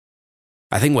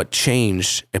 I think what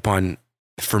changed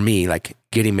for me, like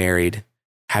getting married,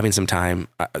 having some time,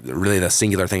 really the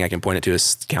singular thing I can point it to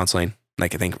is counseling.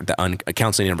 Like I think the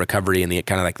counseling and recovery and the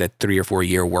kind of like the 3 or 4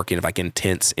 year working of like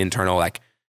intense internal like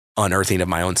unearthing of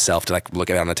my own self to like look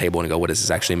at it on the table and go, what does this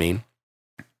actually mean?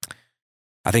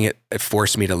 I think it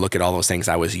forced me to look at all those things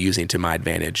I was using to my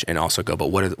advantage and also go, but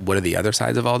what are the other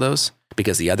sides of all those?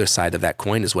 Because the other side of that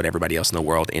coin is what everybody else in the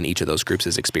world in each of those groups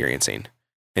is experiencing.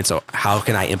 And so how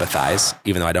can I empathize,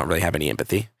 even though I don't really have any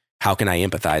empathy? How can I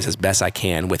empathize as best I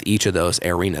can with each of those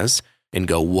arenas and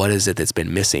go, what is it that's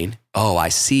been missing? Oh, I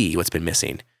see what's been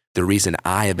missing. The reason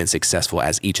I have been successful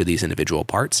as each of these individual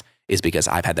parts is because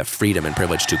I've had the freedom and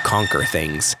privilege to conquer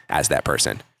things as that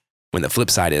person. When the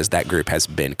flip side is that group has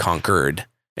been conquered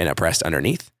and oppressed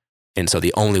underneath. And so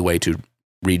the only way to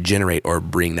regenerate or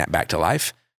bring that back to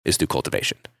life is through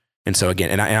cultivation. And so again,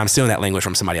 and I'm stealing that language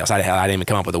from somebody else. I didn't even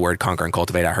come up with the word conquer and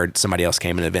cultivate. I heard somebody else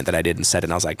came in an event that I did and said it,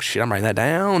 and I was like, shit, I'm writing that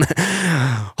down.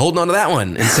 Holding on to that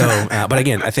one. And so, but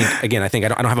again, I think I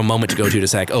don't have a moment to go to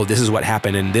say like, oh, this is what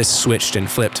happened and this switched and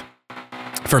flipped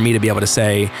for me to be able to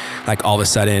say like all of a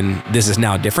sudden this is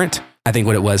now different. I think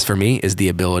what it was for me is the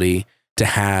ability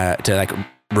to like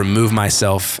remove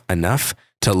myself enough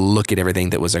to look at everything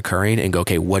that was occurring and go,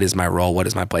 okay, what is my role? What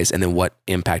is my place? And then what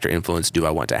impact or influence do I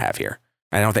want to have here?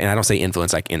 I don't say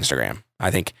influence like Instagram.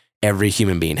 I think every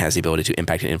human being has the ability to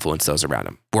impact and influence those around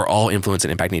them. We're all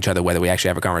influencing and impacting each other, whether we actually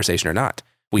have a conversation or not.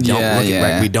 We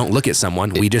don't look at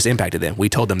someone. We just impacted them. We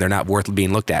told them they're not worth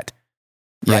being looked at.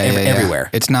 Everywhere.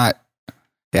 It's not.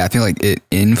 Yeah, I feel like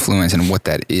influence and what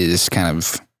that is kind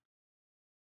of.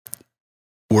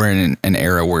 We're in an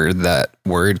era where that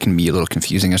word can be a little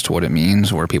confusing as to what it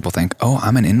means, where people think, oh,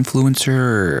 I'm an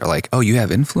influencer, or like, oh, you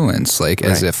have influence, like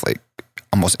as if like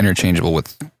almost interchangeable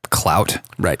with clout.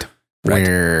 Right.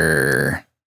 Where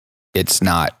it's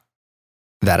not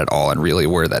that at all. And really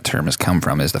where that term has come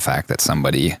from is the fact that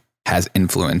somebody has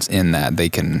influence in that they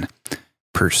can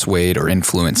persuade or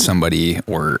influence somebody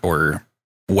or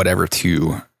whatever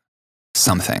to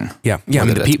something. Yeah. I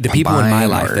mean, the people in my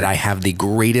life that I have the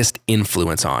greatest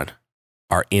influence on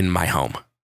are in my home.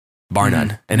 bar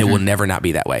none. And it will never not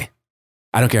be that way.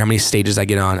 I don't care how many stages I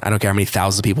get on. I don't care how many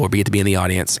thousands of people get to be in the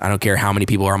audience. I don't care how many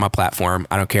people are on my platform.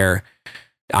 I don't care.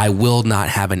 I will not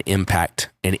have an impact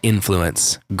and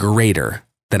influence greater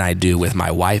than I do with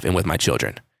my wife and with my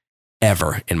children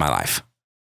ever in my life.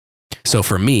 So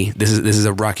for me, this is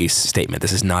a Rocky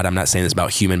statement. I'm not saying this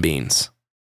about human beings.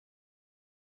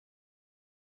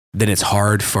 Then it's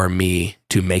hard for me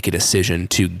to make a decision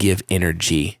to give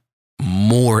energy,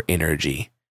 more energy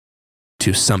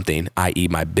to something, i.e.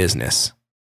 my business,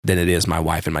 than it is my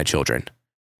wife and my children.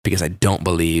 Because I don't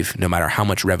believe, no matter how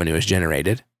much revenue is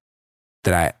generated,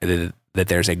 that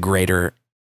there's a greater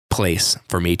place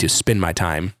for me to spend my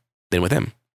time than with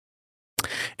them.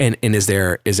 And is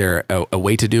there a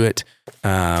way to do it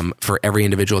for every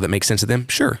individual that makes sense to them?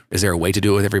 Sure. Is there a way to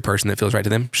do it with every person that feels right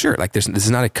to them? Sure. Like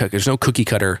there's no cookie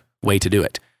cutter way to do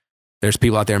it. There's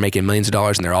people out there making millions of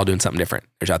dollars and they're all doing something different.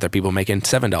 There's out there people making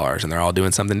 $7 and they're all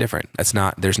doing something different.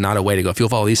 There's not a way to go. If you'll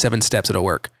follow these 7 steps, it'll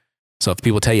work. So if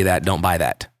people tell you that, don't buy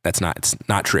that. It's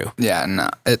not true. Yeah. No,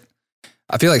 I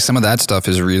feel like some of that stuff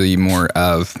is really more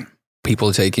of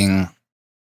people taking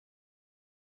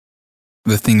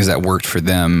the things that worked for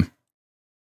them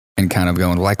and kind of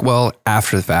going like, well,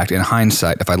 after the fact, in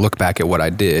hindsight, if I look back at what I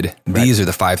did, these are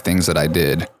the 5 things that I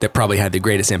did that probably had the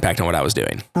greatest impact on what I was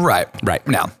doing. Right.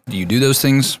 Now, do you do those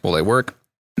things? Will they work?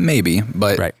 Maybe,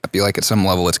 but I feel like at some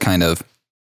level it's kind of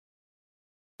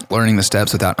learning the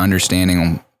steps without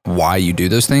understanding why you do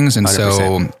those things. And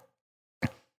 100%.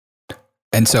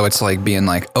 So it's like being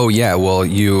like, oh yeah, well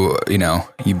you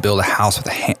build a house with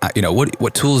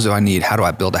what tools do I need? How do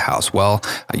I build a house? Well,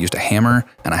 I used a hammer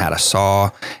and I had a saw,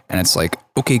 and it's like,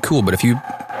 okay, cool. But if you're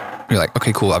like,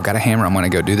 okay, cool, I've got a hammer, I'm going to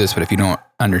go do this. But if you don't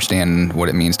understand what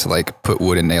it means to like put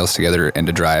wood and nails together and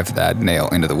to drive that nail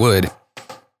into the wood,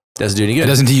 doesn't do any good. It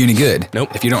doesn't do you any good.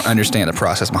 Nope. If you don't understand the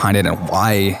process behind it and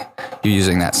why you're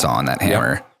using that saw and that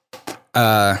hammer.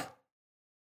 Yep.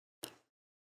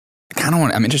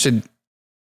 I'm interested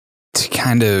to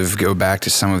kind of go back to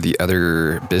some of the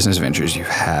other business ventures you've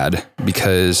had,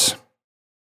 because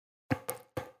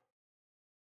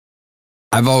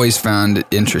I've always found it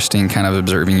interesting kind of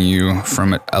observing you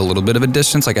from a little bit of a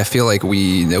distance. Like I feel like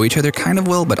we know each other kind of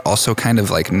well, but also kind of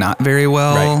like not very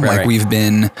well. Right. We've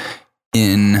been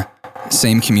in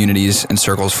same communities and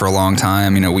circles for a long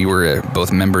time. We were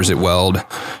both members at Weld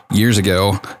years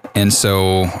ago. And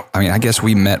so, I guess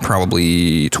we met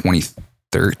probably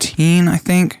 2013, I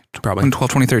think. Probably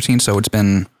 2013. So it's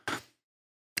been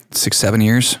 6-7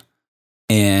 years.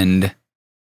 And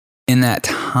in that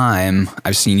time,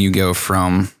 I've seen you go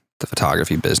from the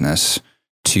photography business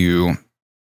to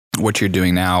what you're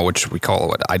doing now, which we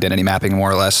call identity mapping,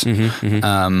 more or less.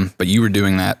 But you were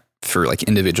doing that for like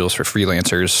individuals, for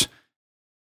freelancers,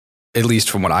 at least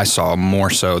from what I saw, more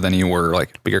so than you were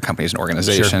like bigger companies and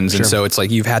organizations. Sure. And so it's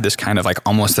like you've had this kind of like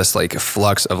almost this like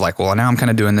flux of like, well, now I'm kind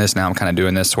of doing this, now I'm kind of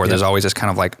doing this, where there's always this kind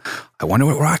of like, I wonder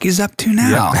what Rocky's up to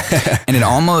now. And it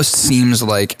almost seems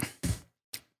like,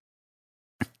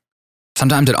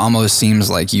 sometimes it almost seems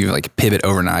like you like pivot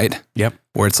overnight. Yep.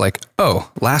 Where it's like,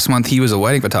 oh, last month he was a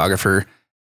wedding photographer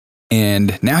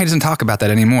and now he doesn't talk about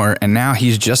that anymore. And now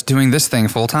he's just doing this thing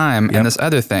full time and this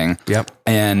other thing. Yep.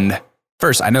 And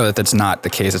first, I know that that's not the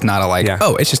case. It's not a like,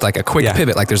 oh, it's just like a quick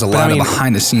pivot. Like there's a lot of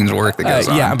behind the scenes work that goes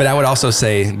on. Yeah, but I would also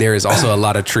say there is also a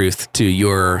lot of truth to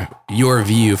your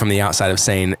view from the outside of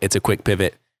saying it's a quick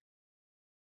pivot.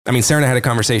 Sarah and I had a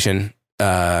conversation.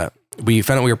 We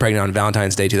found out we were pregnant on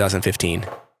Valentine's Day 2015.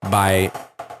 By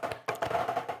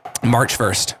March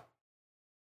 1st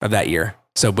of that year,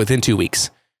 so within 2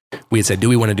 weeks, we had said, do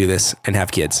we want to do this and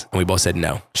have kids? And we both said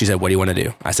no. She said, what do you want to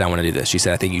do? I said, I want to do this. She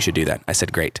said, I think you should do that. I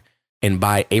said, great. And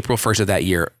by April 1st of that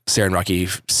year,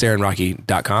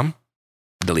 SarahandRocky.com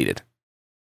deleted.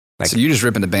 Like, so you're just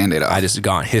ripping the Band-Aid off. I just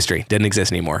gone. History. Didn't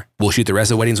exist anymore. We'll shoot the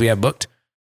rest of the weddings we have booked.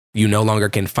 You no longer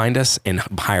can find us and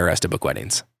hire us to book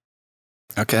weddings.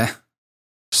 Okay.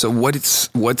 So what's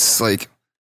like,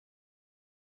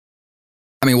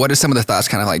 what are some of the thoughts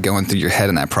kind of like going through your head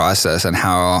in that process, and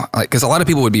how, like, because a lot of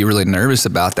people would be really nervous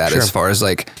about that as far as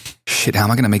like, shit, how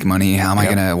am I going to make money? How am I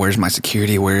going to, where's my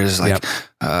security? Where's like,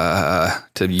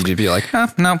 to you be like, oh,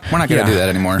 no, we're not going to do that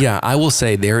anymore. Yeah. I will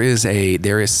say there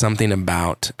is something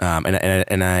about, I'm going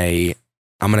to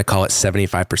call it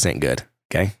 75% good.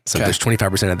 Okay. So there's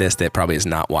 25% of this that probably is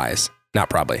not wise. Not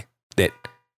probably that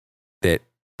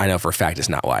I know for a fact is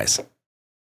not wise,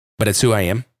 but it's who I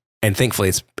am. And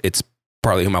thankfully it's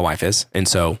partly who my wife is. And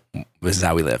so this is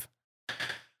how we live.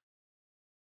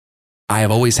 I have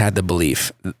always had the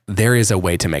belief there is a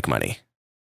way to make money.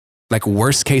 Like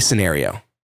worst case scenario,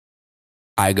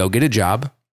 I go get a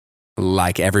job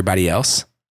like everybody else.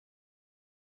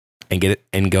 and get it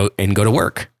and go to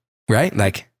work. Right.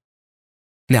 Like,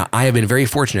 now I have been very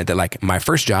fortunate that like my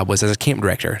first job was as a camp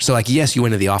director. So like, yes, you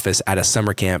went to the office at a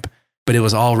summer camp, but it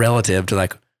was all relative to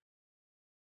like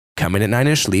come in at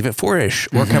 9-ish, leave at 4-ish,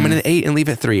 or come in at 8 and leave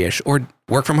at 3-ish, or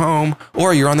work from home,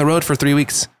 or you're on the road for 3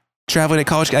 weeks traveling at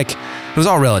college. Like it was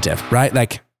all relative, right?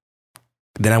 Like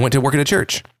then I went to work at a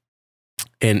church.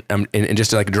 And just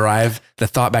to like drive the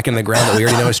thought back in the ground that we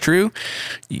already know is true,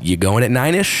 you go in at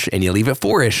 9-ish and you leave at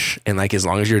 4-ish. And like, as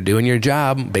long as you're doing your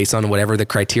job based on whatever the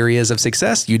criteria is of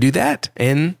success, you do that.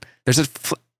 And there's you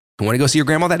want to go see your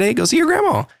grandma that day, go see your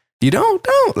grandma. You don't.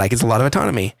 Like, it's a lot of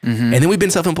autonomy. And then we've been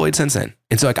self-employed since then.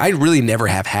 And so like, I really never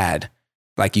have had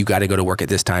like, you got to go to work at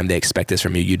this time. They expect this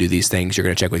from you. You do these things. You're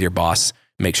going to check with your boss,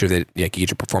 make sure that like, you get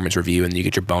your performance review and you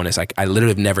get your bonus. Like I literally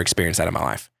have never experienced that in my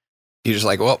life. You're just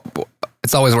like, well,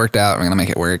 it's always worked out. I'm going to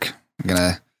make it work. I'm going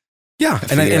to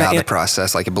figure out the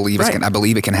process. Like I believe it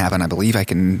can happen. I believe I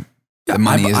can, the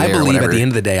money is there. I believe at the end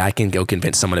of the day, I can go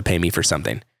convince someone to pay me for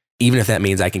something. Even if that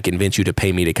means I can convince you to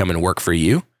pay me to come and work for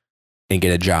you and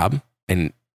get a job.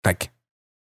 And like,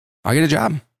 I'll get a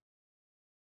job.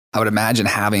 I would imagine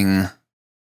having,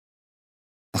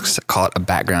 let's call it a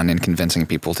background in convincing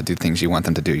people to do things you want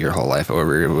them to do your whole life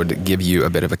over. It would give you a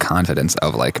bit of a confidence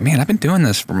of like, man, I've been doing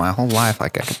this for my whole life.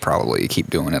 Like I could probably keep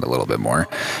doing it a little bit more.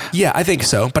 Yeah, I think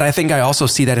so. But I think I also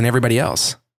see that in everybody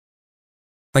else.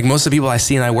 Like most of the people I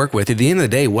see and I work with, at the end of the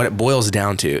day, what it boils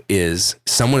down to is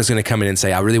someone is going to come in and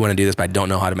say, I really want to do this, but I don't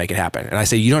know how to make it happen. And I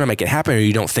say, you don't know how to make it happen, or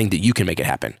you don't think that you can make it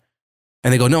happen.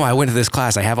 And they go, no, I went to this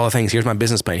class. I have all the things. Here's my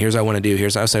business plan. Here's what I want to do.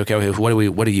 I say, okay,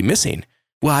 what are you missing?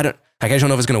 Well, I just don't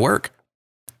know if it's going to work.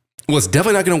 Well, it's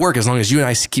definitely not going to work as long as you and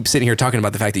I keep sitting here talking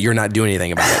about the fact that you're not doing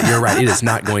anything about it. You're right. It is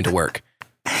not going to work.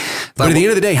 But at the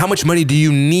end of the day, how much money do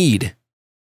you need?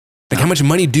 Like how much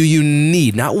money do you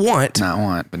need? Not want,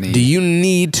 but need. Do you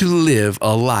need to live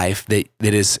a life that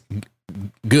is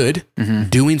good,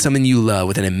 doing something you love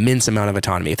with an immense amount of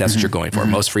autonomy, if that's what you're going for?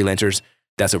 Most freelancers,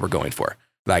 that's what we're going for.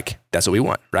 Like, that's what we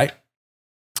want, right?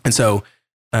 And so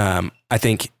I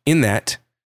think in that,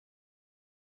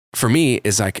 for me,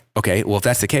 is like, okay, well, if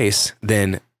that's the case,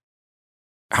 then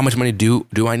how much money do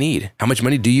I need? How much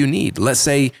money do you need? Let's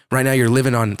say right now you're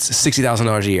living on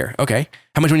 $60,000 a year. Okay.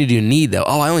 How much money do you need though?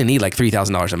 Oh, I only need like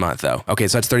 $3,000 a month though. Okay.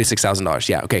 So that's $36,000.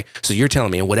 Yeah. Okay. So you're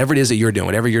telling me whatever it is that you're doing,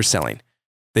 whatever you're selling,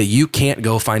 that you can't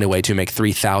go find a way to make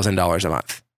 $3,000 a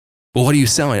month. Well, what are you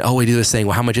selling? Oh, we do this thing.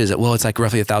 Well, how much is it? Well, it's like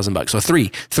roughly $1,000. So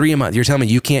three a month. You're telling me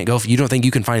you don't think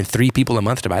you can find 3 people a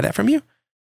month to buy that from you?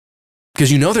 Because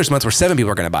you know there's months where 7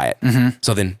 people are going to buy it.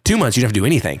 So then 2 months, you don't have to do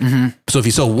anything. So if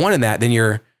you sold 1 in that, then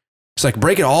it's like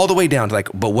break it all the way down to like,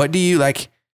 but what do you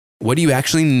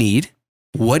actually need?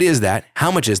 What is that?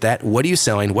 How much is that? What are you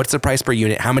selling? What's the price per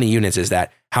unit? How many units is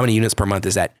that? How many units per month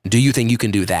is that? Do you think you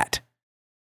can do that?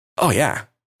 Oh yeah.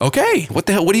 Okay. What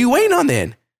the hell? What are you waiting on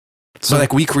then? So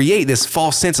like we create this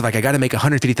false sense of like, I got to make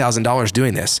 $150,000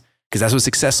 doing this because that's what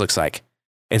success looks like.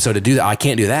 And so to do that, I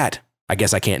can't do that. I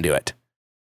guess I can't do it.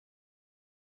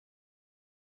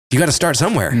 You got to start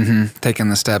somewhere. Taking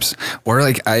the steps. Or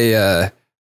like I've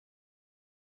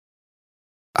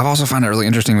also found it really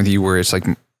interesting with you where it's like,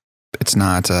 it's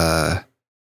not, I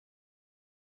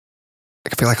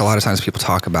feel like a lot of times people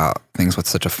talk about things with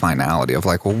such a finality of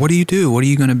like, well, what do you do? What are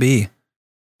you going to be?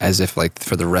 As if like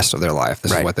for the rest of their life,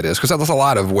 this is what that is. Because that's a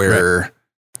lot of where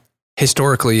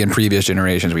historically in previous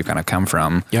generations we've kind of come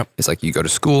from. It's like you go to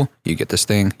school, you get this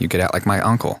thing, you get out like my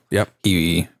uncle.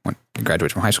 He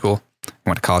graduated from high school,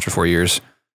 went to college for 4 years,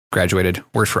 graduated,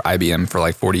 worked for IBM for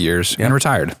like 40 years and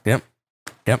retired.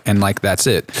 And like, that's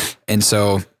it. And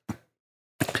so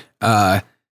I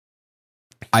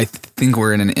think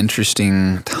we're in an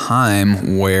interesting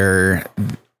time where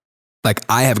like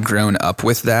I have grown up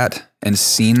with that and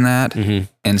seen that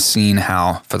and seen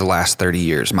how for the last 30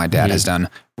 years, my dad has done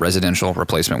residential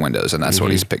replacement windows and that's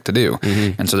what he's picked to do.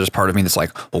 And so there's part of me that's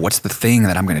like, well, what's the thing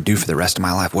that I'm going to do for the rest of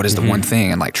my life? What is the one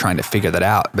thing? And like trying to figure that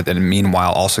out. But then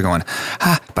meanwhile also going,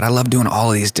 but I love doing all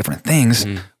of these different things.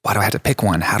 Why do I have to pick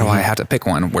one? How do I have to pick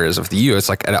one? Whereas with you, it's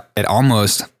like, it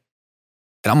almost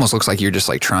looks like you're just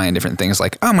like trying different things.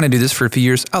 Like, oh, I'm going to do this for a few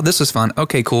years. Oh, this is fun.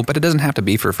 Okay, cool. But it doesn't have to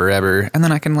be for forever. And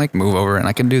then I can like move over and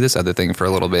I can do this other thing for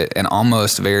a little bit and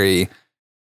almost very,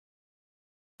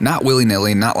 not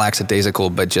willy-nilly, not lackadaisical,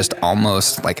 but just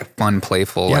almost like a fun,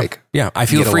 playful, like, I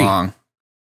feel free. Along.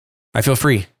 I feel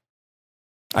free.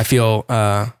 I feel,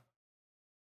 I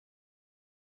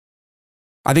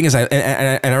think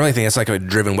and I really think it's like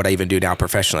driven what I even do now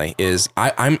professionally is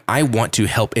I want to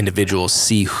help individuals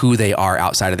see who they are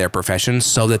outside of their profession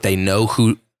so that they know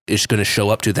who is going to show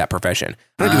up to that profession.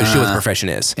 I don't give a shit what the profession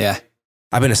is.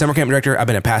 I've been a summer camp director. I've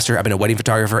been a pastor. I've been a wedding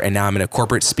photographer. And now I'm a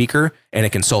corporate speaker and a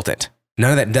consultant.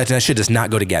 None of that shit does not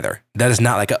go together. That is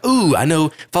not like, I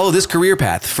know, follow this career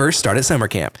path. First, start at summer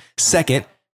camp. Second,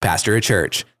 pastor a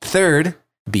church. Third,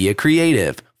 be a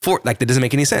creative. Fourth, like that doesn't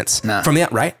make any sense. Nah. From the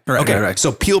right? Okay. Right.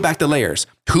 So peel back the layers.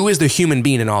 Who is the human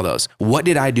being in all those? What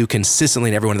did I do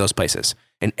consistently in every one of those places?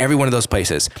 In every one of those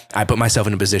places, I put myself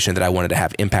in a position that I wanted to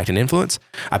have impact and influence.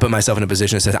 I put myself in a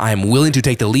position that says, I am willing to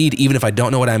take the lead, even if I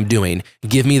don't know what I'm doing.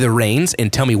 Give me the reins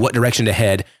and tell me what direction to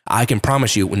head. I can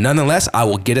promise you, nonetheless, I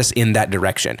will get us in that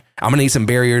direction. I'm going to need some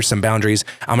barriers, some boundaries.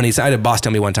 I had a boss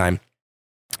tell me one time,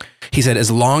 he said,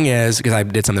 as long as, because I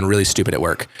did something really stupid at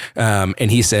work. And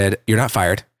he said, you're not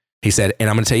fired. He said, and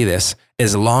I'm going to tell you this,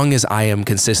 as long as I am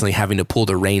consistently having to pull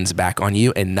the reins back on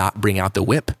you and not bring out the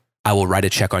whip, I will write a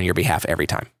check on your behalf every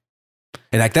time.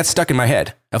 And like, that's stuck in my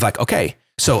head of like, okay,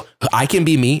 so I can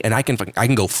be me and I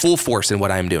can go full force in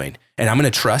what I'm doing. And I'm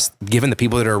going to trust, given the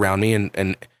people that are around me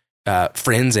and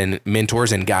friends and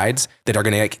mentors and guides that are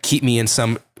going to like keep me in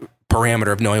some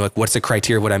parameter of knowing like, what's the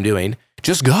criteria of what I'm doing?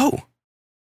 Just go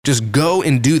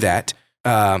and do that.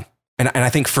 And I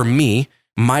think for me,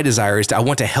 my desire is I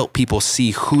want to help people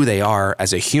see who they are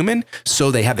as a human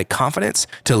so they have the confidence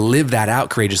to live that out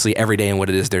courageously every day in what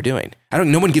it is they're doing.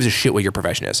 No one gives a shit what your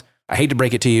profession is. I hate to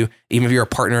break it to you. Even if you're a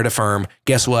partner at a firm,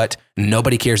 guess what?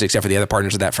 Nobody cares except for the other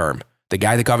partners of that firm. The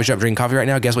guy at the coffee shop drinking coffee right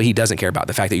now, guess what? He doesn't care about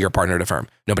the fact that you're a partner at a firm.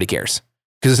 Nobody cares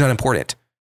because it's not important.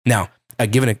 Now,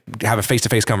 have a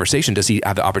face-to-face conversation, does he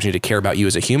have the opportunity to care about you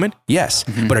as a human? Yes.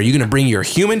 Mm-hmm. But are you going to bring your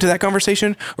human to that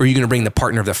conversation or are you going to bring the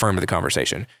partner of the firm to the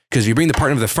conversation? Because if you bring the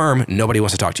partner of the firm, nobody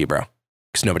wants to talk to you, bro,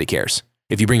 because nobody cares.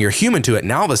 If you bring your human to it,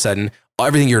 now all of a sudden,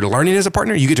 everything you're learning as a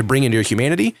partner, you get to bring into your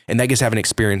humanity and that gets to have an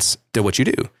experience to what you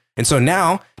do. And so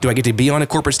now, do I get to be on a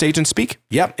corporate stage and speak?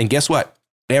 Yep. And guess what?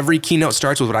 Every keynote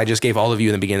starts with what I just gave all of you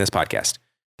in the beginning of this podcast.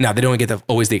 Now, they don't get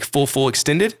always the full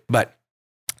extended, but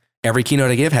every keynote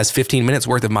I give has 15 minutes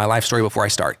worth of my life story before I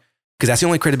start, because that's the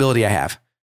only credibility I have.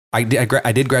 I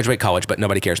did graduate college, but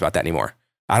nobody cares about that anymore.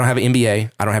 I don't have an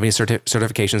MBA. I don't have any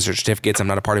certifications or certificates. I'm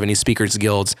not a part of any speakers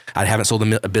guilds. I haven't sold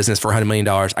a business for $100 million.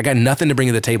 I got nothing to bring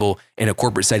to the table in a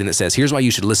corporate setting that says, here's why you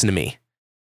should listen to me.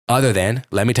 Other than,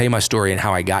 let me tell you my story and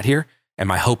how I got here. And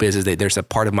my hope is that there's a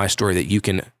part of my story that you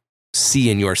can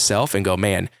see in yourself and go,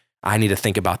 man, I need to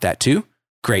think about that too.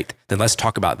 Great. Then let's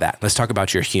talk about that. Let's talk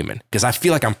about your human. Because I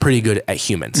feel like I'm pretty good at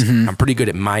humans. Mm-hmm. I'm pretty good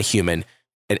at my human.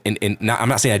 And I'm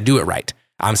not saying I do it right.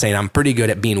 I'm saying I'm pretty good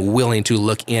at being willing to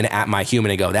look in at my human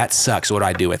and go, that sucks. What do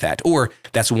I do with that? Or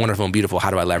that's wonderful and beautiful.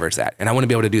 How do I leverage that? And I want to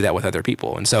be able to do that with other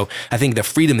people. And so I think the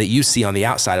freedom that you see on the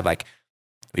outside of like,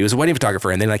 he was a wedding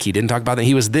photographer and then like he didn't talk about that.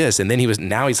 He was this. And then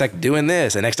now he's like doing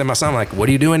this. And next time I saw him, I'm like, what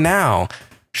are you doing now?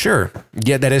 Sure.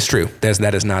 Yeah, that is true.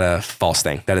 That is not a false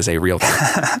thing. That is a real thing.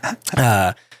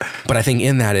 But I think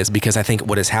in that is because I think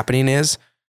what is happening is,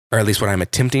 or at least what I'm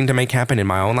attempting to make happen in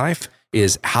my own life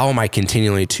is how am I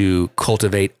continually to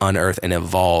cultivate, unearth, and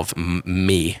evolve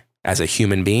me as a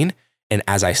human being? And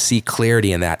as I see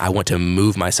clarity in that, I want to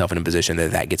move myself in a position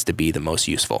that gets to be the most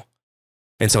useful.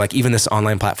 And so like even this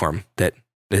online platform that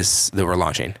we're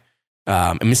launching,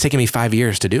 it's taken me 5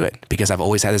 years to do it because I've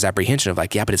always had this apprehension of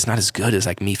like, yeah, but it's not as good as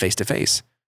like me face to face.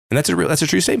 And that's a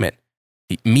true statement.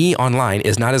 Me online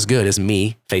is not as good as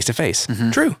me face to face.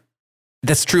 True.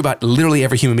 That's true about literally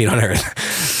every human being on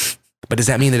earth. But does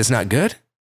that mean that it's not good?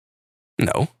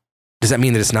 No. Does that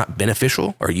mean that it's not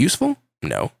beneficial or useful?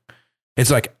 No. It's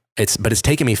like, it's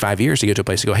taken me 5 years to get to a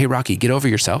place to go, hey, Rocky, get over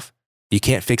yourself. You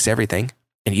can't fix everything.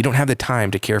 And you don't have the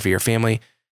time to care for your family,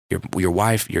 your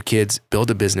wife, your kids,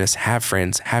 build a business, have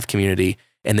friends, have community,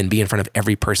 and then be in front of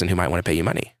every person who might want to pay you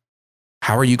money.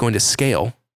 How are you going to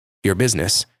scale your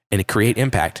business and create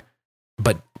impact?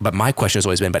 But my question has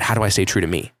always been, but how do I stay true to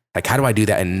me? Like, how do I do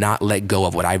that and not let go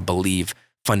of what I believe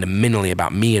fundamentally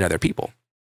about me and other people?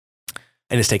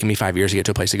 And it's taken me 5 years to get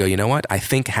to a place to go, you know what? I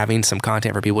think having some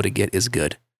content for people to get is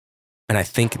good. And I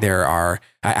think I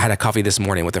had a coffee this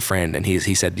morning with a friend and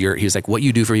he said, he was like, what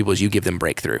you do for people is you give them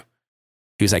breakthrough.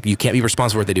 He was like, you can't be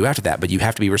responsible for what they do after that, but you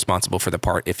have to be responsible for the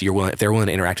part. If they're willing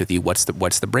to interact with you, what's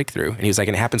the breakthrough? And he was like,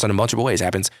 and it happens on multiple ways.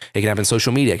 It can happen in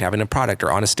social media, it can happen in a product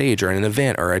or on a stage or in an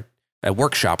event or a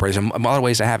workshop, or there's a lot of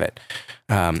ways to have it.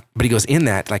 But he goes in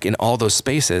that, like in all those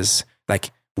spaces,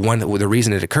 like the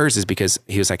reason it occurs is because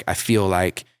he was like, I feel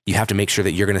like you have to make sure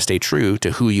that you're going to stay true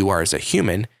to who you are as a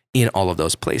human in all of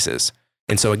those places.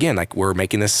 And so again, like we're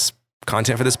making this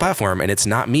content for this platform and it's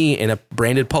not me in a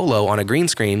branded polo on a green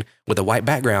screen with a white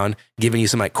background giving you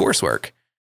some like coursework.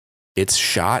 It's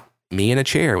shot me in a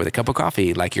chair with a cup of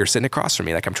coffee, like you're sitting across from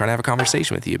me, like I'm trying to have a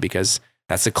conversation with you because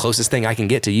That's the closest thing I can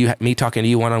get to you, me talking to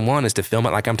you one-on-one, is to film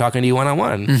it like I'm talking to you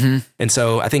one-on-one. Mm-hmm. And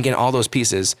so I think in all those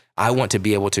pieces, I want to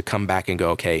be able to come back and go,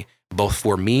 okay, both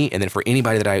for me and then for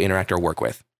anybody that I interact or work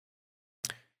with,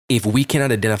 if we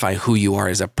cannot identify who you are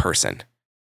as a person,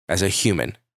 as a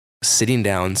human, sitting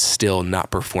down, still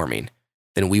not performing,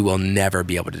 then we will never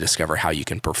be able to discover how you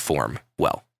can perform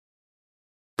well.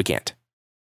 We can't.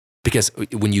 Because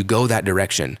when you go that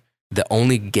direction, the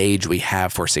only gauge we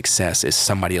have for success is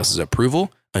somebody else's approval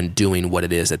and doing what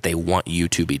it is that they want you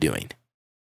to be doing.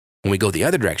 When we go the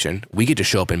other direction, we get to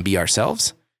show up and be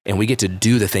ourselves, and we get to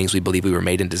do the things we believe we were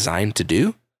made and designed to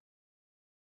do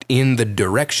in the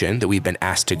direction that we've been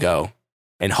asked to go.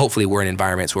 And hopefully we're in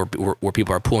environments where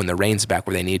people are pulling the reins back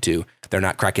where they need to. They're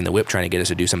not cracking the whip trying to get us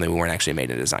to do something we weren't actually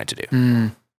made and designed to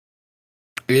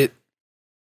do.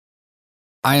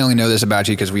 I only know this about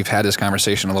you because we've had this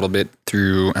conversation a little bit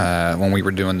through when we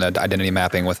were doing the identity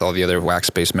mapping with all the other Wax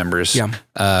Space members. Yeah.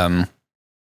 But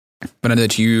I know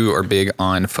that you are big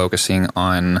on focusing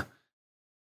on,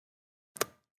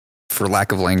 for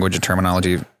lack of language and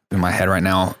terminology in my head right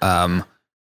now,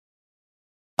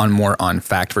 on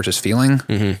fact versus feeling.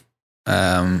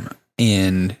 Mm-hmm.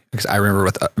 And because I remember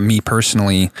with me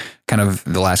personally, kind of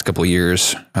the last couple of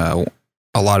years, a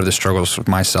lot of the struggles with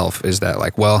myself is that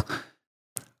like, well,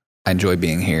 I enjoy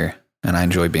being here and I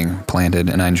enjoy being planted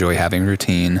and I enjoy having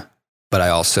routine, but I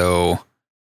also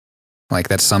like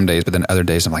that's some days, but then other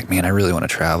days I'm like, man, I really want to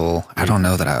travel. I don't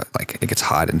know that it gets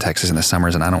hot in Texas in the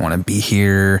summers and I don't want to be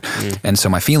here. Mm. And so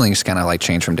my feelings kind of like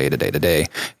change from day to day to day.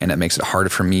 And it makes it harder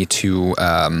for me to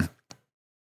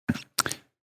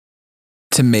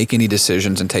make any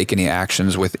decisions and take any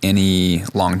actions with any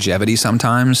longevity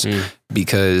sometimes,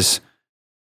 because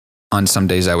on some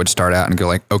days I would start out and go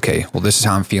like, okay, well, this is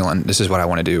how I'm feeling. This is what I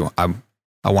want to do. I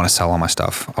want to sell all my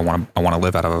stuff. I want to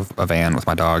live out of a van with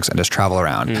my dogs and just travel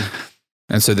around.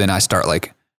 And so then I start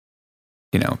like,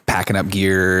 packing up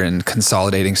gear and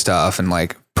consolidating stuff and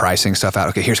like pricing stuff out.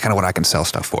 Okay, here's kind of what I can sell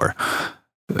stuff for.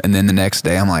 And then the next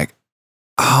day I'm like,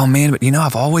 oh man, but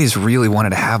I've always really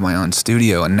wanted to have my own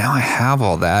studio and now I have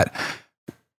all that.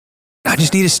 I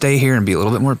just need to stay here and be a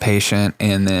little bit more patient.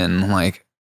 And then like,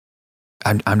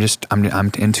 I'm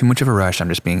in too much of a rush. I'm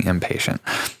just being impatient.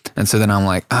 And so then I'm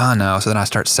like, oh no. So then I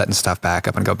start setting stuff back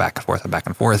up and go back and forth and back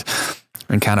and forth.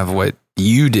 And kind of what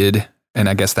you did, and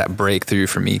I guess that breakthrough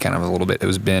for me kind of a little bit, it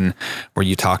was been where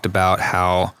you talked about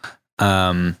how,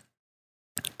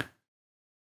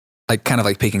 like kind of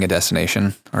like picking a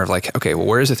destination or like, okay, well,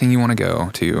 where is the thing you want to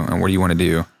go to and what do you want to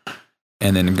do?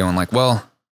 And then going like, well,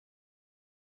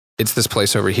 it's this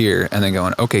place over here. And then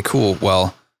going, okay, cool.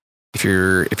 Well, if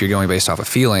you're going based off a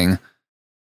feeling,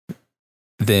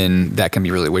 then that can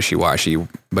be really wishy-washy.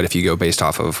 But if you go based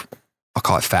off of, I'll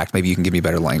call it fact, maybe you can give me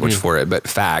better language for it, but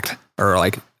fact or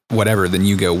like whatever, then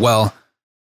you go, well,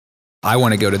 I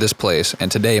want to go to this place.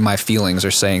 And today my feelings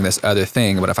are saying this other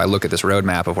thing. But if I look at this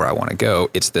roadmap of where I want to go,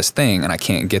 it's this thing and I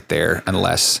can't get there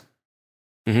unless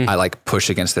I like push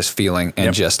against this feeling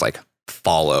and just like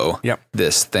follow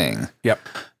this thing. Yeah.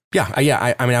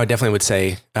 I mean, I would definitely would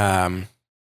say,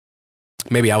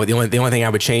 maybe the only thing I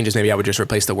would change is maybe I would just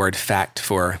replace the word fact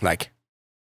for like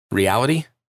reality.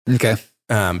 Okay.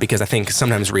 Because I think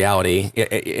sometimes reality,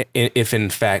 if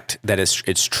in fact that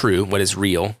it's true, what is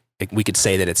real, we could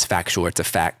say that it's factual, it's a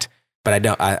fact. But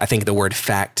I think the word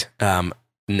fact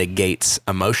negates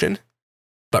emotion,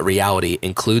 but reality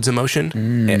includes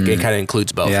emotion. It kind of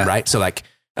includes both, right? So like,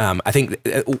 I think,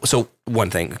 so one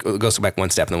thing, let's go back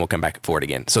one step and then we'll come back forward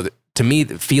again. So to me,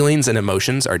 the feelings and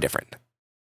emotions are different.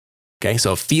 Okay,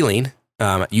 so feeling,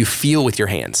 you feel with your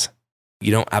hands.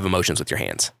 You don't have emotions with your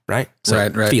hands, right? So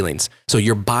right. Feelings. So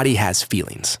your body has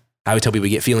feelings. I would tell people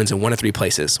you get feelings in one of three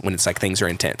places when it's like things are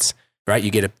intense, right? You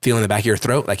get a feeling in the back of your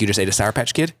throat, like you just ate a Sour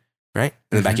Patch Kid, right?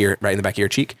 In the back of your, right in the back of your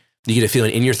cheek. You get a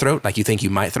feeling in your throat, like you think you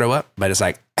might throw up, but it's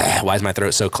like, why is my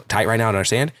throat so tight right now? I don't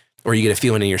understand. Or you get a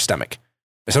feeling in your stomach.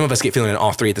 Some of us get feeling in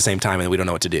all three at the same time and we don't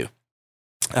know what to do.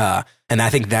 And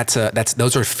I think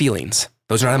those are feelings.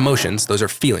 Those are not emotions. Those are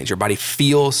feelings. Your body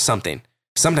feels something.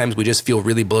 Sometimes we just feel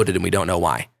really bloated and we don't know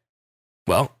why.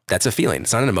 Well, that's a feeling.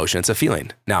 It's not an emotion. It's a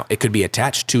feeling. Now, it could be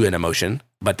attached to an emotion,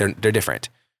 but they're different.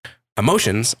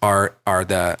 Emotions are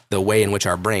the way in which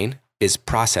our brain is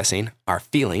processing our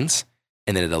feelings,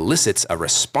 and then it elicits a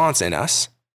response in us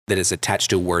that is attached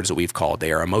to words that we've called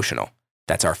they are emotional.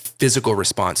 That's our physical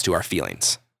response to our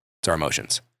feelings. It's our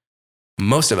emotions.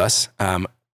 Most of us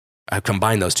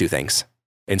combine those two things.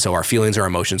 And so our feelings are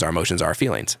emotions are our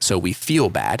feelings. So we feel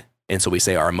bad, and so we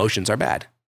say our emotions are bad.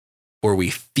 Or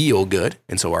we feel good,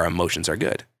 and so our emotions are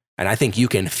good. And I think you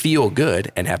can feel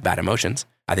good and have bad emotions.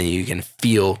 I think you can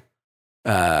feel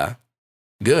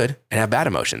good and have bad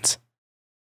emotions.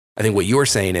 I think what you're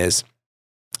saying is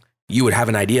you would have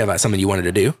an idea about something you wanted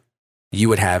to do. You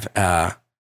would have,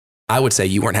 I would say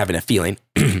you weren't having a feeling.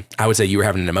 I would say you were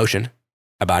having an emotion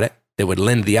about it that would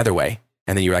lend the other way.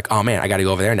 And then you're like, oh man, I got to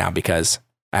go over there now because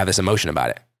I have this emotion about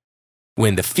it.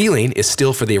 When the feeling is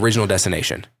still for the original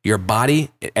destination, your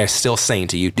body is still saying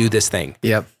to you, do this thing.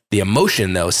 Yep. The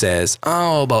emotion though says,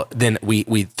 oh, but then we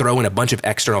throw in a bunch of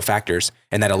external factors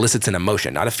and that elicits an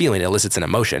emotion, not a feeling, it elicits an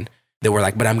emotion that we're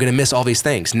like, but I'm going to miss all these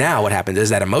things. Now what happens is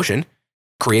that emotion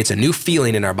creates a new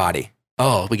feeling in our body.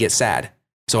 Oh, we get sad.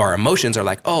 So our emotions are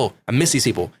like, oh, I miss these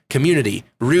people, community,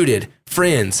 rooted,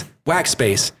 friends, wax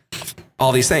space,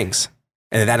 all these things.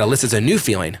 And that elicits a new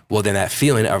feeling. Well, then that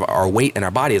feeling of our weight in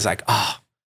our body is like, oh,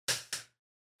 it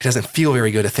doesn't feel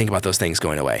very good to think about those things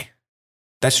going away.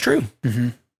 That's true. Mm-hmm.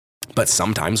 But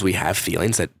sometimes we have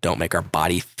feelings that don't make our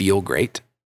body feel great,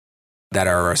 that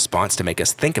are a response to make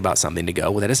us think about something to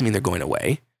go, well, that doesn't mean they're going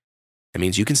away. It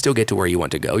means you can still get to where you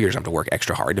want to go. You just have to work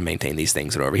extra hard to maintain these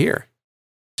things that are over here.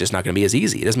 It's just not going to be as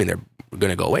easy. It doesn't mean they're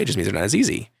going to go away. It just means they're not as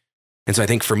easy. And so I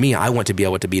think for me, I want to be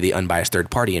able to be the unbiased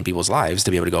third party in people's lives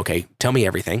to be able to go, okay, tell me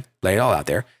everything, lay it all out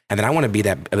there. And then I want to be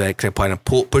that kind of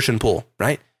push and pull,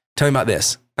 right? Tell me about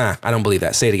this. I don't believe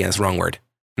that. Say it again. It's the wrong word.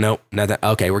 Nope, not that.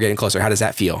 Okay, we're getting closer. How does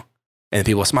that feel? And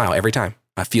people smile every time.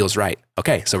 It feels right.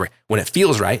 Okay, so when it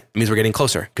feels right, it means we're getting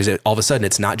closer because all of a sudden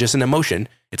it's not just an emotion,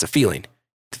 it's a feeling.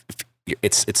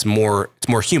 It's more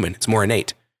human. It's more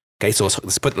innate. Okay, so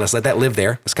let's let that live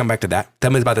there. Let's come back to that. Tell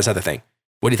me about this other thing.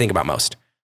 What do you think about most?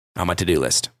 On my to-do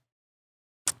list.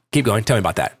 Keep going. Tell me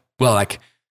about that. Well, I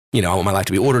want my life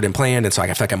to be ordered and planned, and so I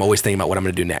feel like I'm always thinking about what I'm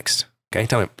going to do next. Okay,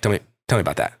 tell me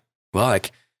about that. Well,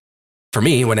 for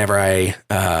me, whenever I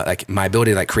my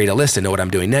ability to create a list and know what I'm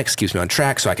doing next keeps me on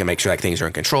track, so I can make sure things are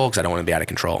in control because I don't want to be out of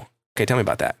control. Okay, tell me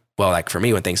about that. Well, for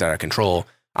me, when things are out of control,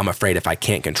 I'm afraid if I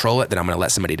can't control it, then I'm going to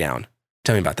let somebody down.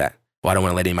 Tell me about that. Well, I don't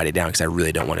want to let anybody down because I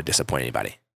really don't want to disappoint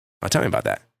anybody. Well, tell me about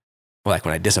that. Well,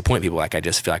 when I disappoint people, I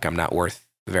just feel like I'm not worth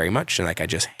very much, and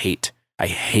I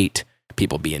hate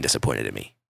people being disappointed in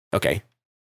me. Okay,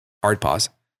 hard pause.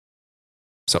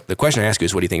 So the question I ask you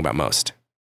is, what do you think about most?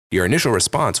 Your initial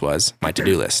response was my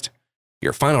to-do list.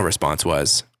 Your final response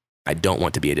was, I don't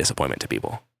want to be a disappointment to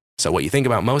people. So what you think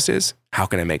about most is, how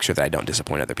can I make sure that I don't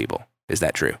disappoint other people? Is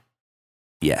that true?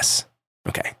 Yes.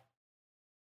 Okay.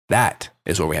 That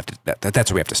is where we have to,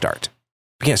 that's where we have to start.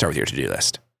 We can't start with your to-do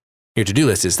list. Your to-do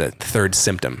list is the third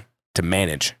symptom to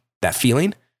manage that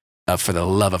feeling of, for the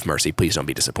love of mercy, please don't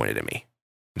be disappointed in me.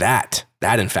 That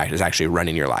in fact is actually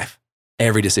running your life.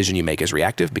 Every decision you make is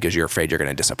reactive because you're afraid you're going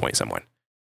to disappoint someone.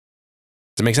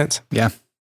 Does that make sense? Yeah.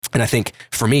 And I think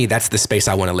for me, that's the space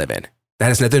I want to live in. That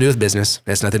has nothing to do with business.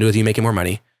 That has nothing to do with you making more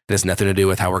money. It has nothing to do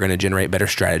with how we're going to generate better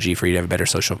strategy for you to have a better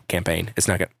social campaign. It's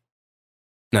not good.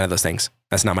 None of those things.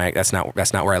 That's not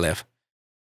where I live.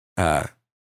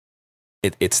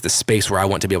 It's the space where I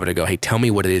want to be able to go, hey, tell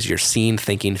me what it is you're seeing,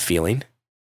 thinking, feeling.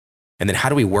 And then how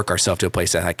do we work ourselves to a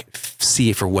place that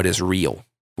see for what is real?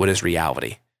 What is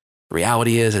reality? The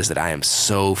reality is that I am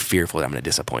so fearful that I'm going to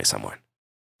disappoint someone.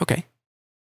 Okay.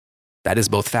 That is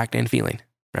both fact and feeling,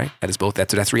 right? That is both,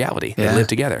 that's reality. They live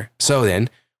together. So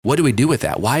then what do we do with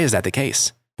that? Why is that the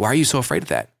case? Why are you so afraid of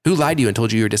that? Who lied to you and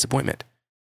told you your disappointment?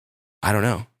 I don't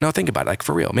know. No, think about it,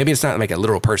 for real. Maybe it's not a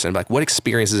literal person, but what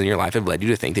experiences in your life have led you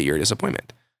to think that you're a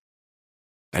disappointment?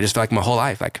 I just feel like my whole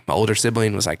life, my older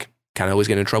sibling was kind of always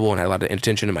getting in trouble and had a lot of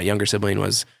attention, and my younger sibling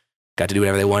got to do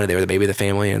whatever they wanted. They were the baby of the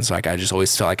family. And so I just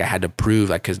always felt like I had to prove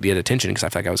because get attention because I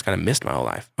felt like I was kind of missed my whole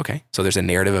life. Okay. So there's a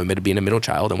narrative of being a middle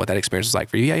child and what that experience was like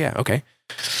for you. Yeah. Okay.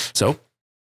 So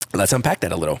let's unpack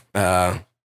that a little.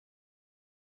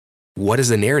 What is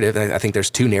the narrative? I think there's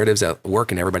two narratives that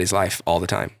work in everybody's life all the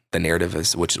time. The narrative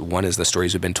is, which one is the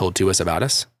stories we've been told to us about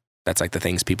us. That's the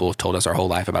things people have told us our whole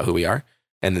life about who we are.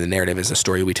 And then the narrative is the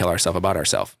story we tell ourselves about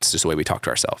ourselves. It's just the way we talk to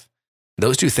ourselves.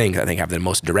 Those two things, I think, have the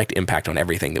most direct impact on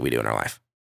everything that we do in our life,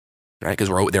 right? Because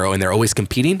they're always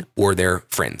competing or they're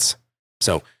friends.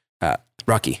 So,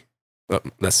 Rocky,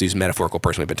 let's use metaphorical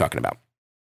person we've been talking about.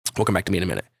 We'll come back to me in a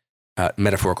minute.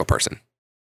 Metaphorical person.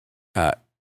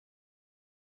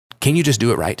 Can you just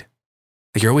do it right?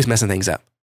 You're always messing things up.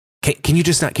 Can you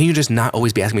just not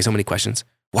always be asking me so many questions?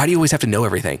 Why do you always have to know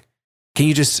everything? Can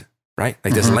you just, right?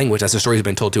 This language, that's the stories we've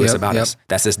been told to us about us.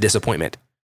 That's this disappointment.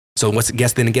 So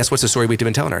guess what's the story we've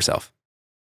been telling ourselves?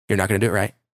 You're not going to do it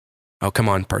right. Oh, come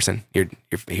on, person. You're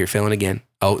failing again.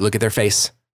 Oh, look at their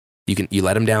face. You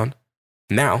let them down.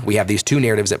 Now we have these two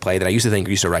narratives at play that I used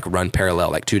to run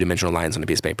parallel, like two-dimensional lines on a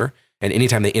piece of paper. And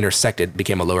anytime they intersected,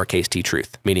 became a lowercase t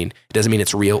truth, meaning it doesn't mean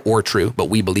it's real or true, but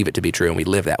we believe it to be true and we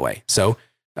live that way. So,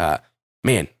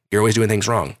 man, You're always doing things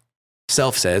wrong.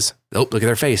 Self says, oh, look at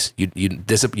their face.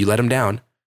 You let them down.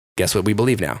 Guess what we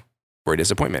believe now? We're a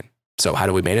disappointment. So how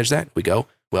do we manage that? We go,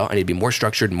 well, I need to be more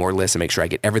structured, more lists, and make sure I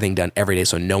get everything done every day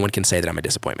so no one can say that I'm a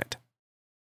disappointment.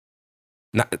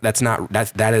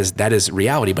 That is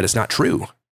reality, but it's not true.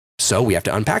 So we have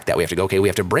to unpack that. We have to go, okay, we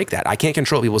have to break that. I can't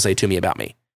control what people say to me about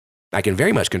me. I can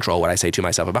very much control what I say to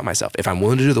myself about myself if I'm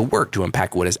willing to do the work to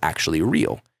unpack what is actually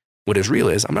real. What is real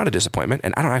is I'm not a disappointment,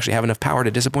 and I don't actually have enough power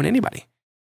to disappoint anybody.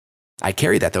 I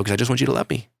carry that though because I just want you to love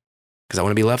me, because I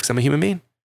want to be loved because I'm a human being.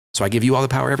 So I give you all the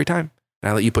power every time. And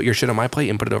I let you put your shit on my plate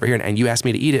and put it over here, and you ask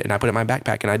me to eat it, and I put it in my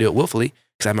backpack, and I do it willfully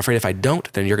because I'm afraid if I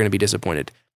don't, then you're going to be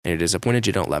disappointed. And you're disappointed,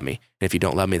 you don't love me. And if you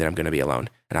don't love me, then I'm going to be alone.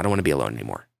 And I don't want to be alone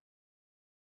anymore.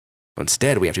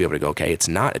 Instead, we have to be able to go, okay, it's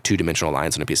not a two-dimensional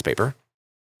lines on a piece of paper.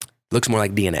 It looks more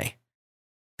like DNA.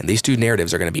 And these two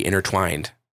narratives are going to be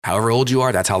intertwined. However old you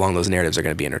are, that's how long those narratives are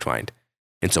going to be intertwined.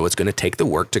 And so it's going to take the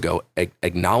work to go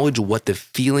acknowledge what the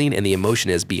feeling and the emotion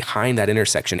is behind that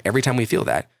intersection every time we feel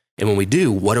that. And when we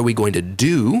do, what are we going to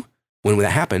do when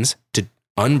that happens to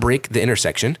unbreak the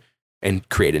intersection and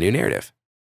create a new narrative?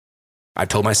 I've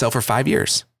told myself for 5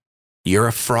 years, you're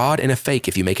a fraud and a fake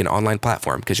if you make an online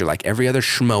platform because you're like every other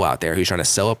schmo out there who's trying to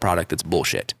sell a product that's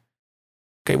bullshit.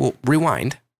 Okay, well,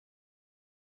 rewind.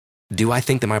 Do I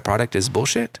think that my product is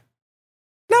bullshit?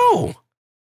 No.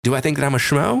 Do I think that I'm a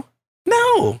schmo?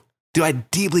 No. Do I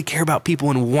deeply care about people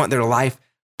and want their life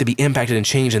to be impacted and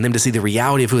changed and them to see the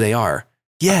reality of who they are?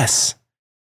 Yes.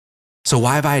 So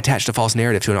why have I attached a false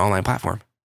narrative to an online platform?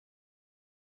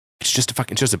 It's just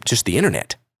the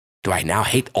internet. Do I now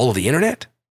hate all of the internet?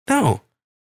 No.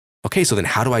 Okay, so then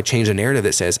how do I change a narrative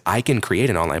that says I can create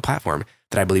an online platform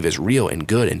that I believe is real and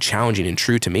good and challenging and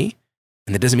true to me?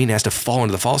 And that doesn't mean it has to fall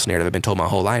into the false narrative I've been told my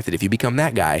whole life that if you become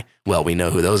that guy, well, we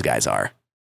know who those guys are.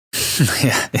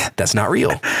 Yeah. That's not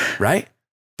real, right?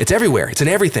 It's everywhere. It's in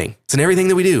everything. It's in everything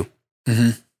that we do.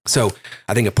 Mm-hmm. So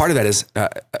I think a part of that is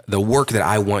the work that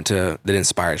I want to, that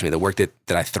inspires me, the work that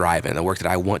I thrive in, the work that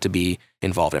I want to be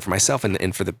involved in for myself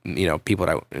and for the people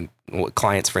that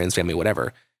clients, friends, family,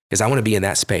 whatever, is I want to be in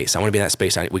that space. I want to be in that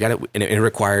space. And it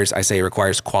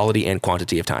requires quality and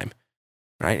quantity of time,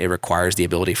 right? It requires the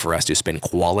ability for us to spend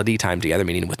quality time together,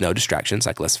 meaning with no distractions,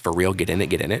 like let's for real get in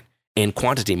it. And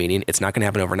quantity, meaning it's not going to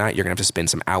happen overnight. You're going to have to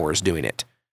spend some hours doing it.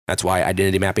 That's why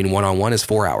identity mapping one-on-one is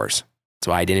 4 hours. That's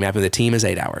why identity mapping with a team is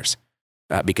 8 hours,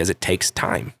 because it takes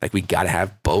time. Like we got to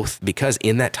have both, because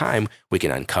in that time we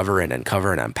can uncover and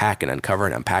unpack and uncover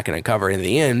and unpack and uncover. And in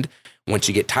the end, once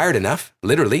you get tired enough,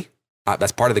 literally,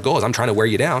 that's part of the goal is I'm trying to wear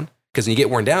you down, because when you get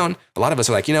worn down, a lot of us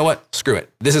are like, you know what? Screw it.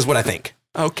 This is what I think.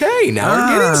 Okay, now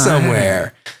we're getting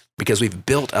somewhere. Because we've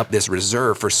built up this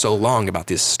reserve for so long about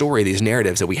this story, these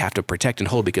narratives that we have to protect and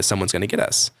hold because someone's going to get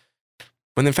us.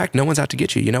 When in fact, no one's out to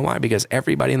get you. You know why? Because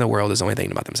everybody in the world is only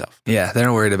thinking about themselves. Yeah, they're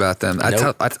not worried about them.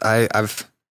 Nope. I've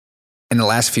in the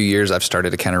last few years, I've started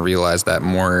to kind of realize that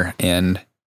more, and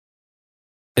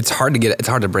it's hard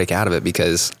to break out of it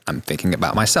because I'm thinking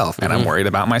about myself and I'm worried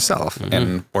about myself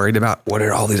and worried about what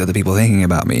are all these other people thinking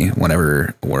about me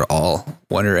whenever we're all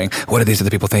wondering, what are these other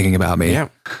people thinking about me? Yeah.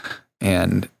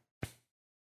 And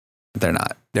they're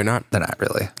not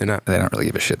really. They don't really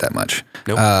give a shit that much.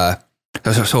 Nope.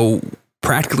 So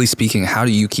practically speaking, how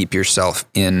do you keep yourself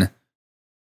in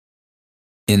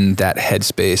that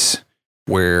headspace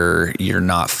where you're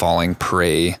not falling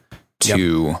prey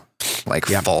to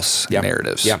false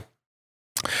narratives? Yeah.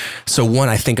 So one,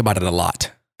 I think about it a lot.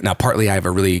 Now, partly I have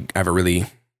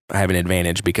an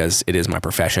advantage because it is my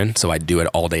profession. So I do it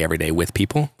all day, every day with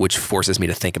people, which forces me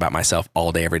to think about myself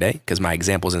all day, every day, because my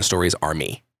examples and stories are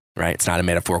me, right? It's not a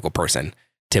metaphorical person.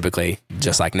 Typically,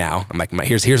 just like now, I'm like,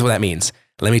 here's what that means.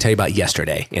 Let me tell you about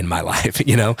yesterday in my life,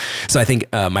 So I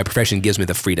think my profession gives me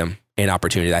the freedom and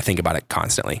opportunity. I think about it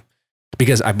constantly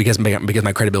because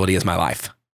my credibility is my life.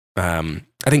 I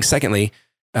think secondly,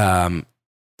 there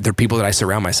are people that I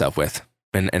surround myself with,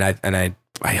 and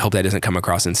I hope that doesn't come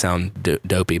across and sound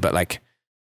dopey, but like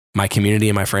my community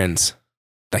and my friends.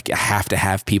 Like I have to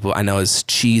have people, I know as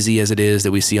cheesy as it is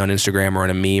that we see on Instagram or on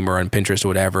a meme or on Pinterest or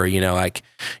whatever, like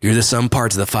you're the sum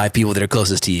parts of the 5 people that are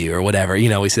closest to you or whatever,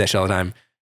 we see that shit all the time.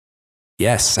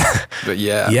 Yes. But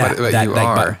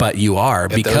yeah, but you are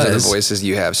because those are the voices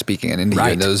you have speaking into you,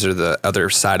 and those are the other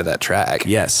side of that track.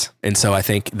 Yes. And so I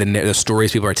think the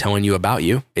stories people are telling you about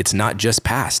you, it's not just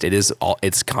past,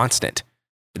 it's constant.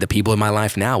 The people in my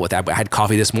life now, I had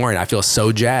coffee this morning. I feel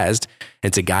so jazzed.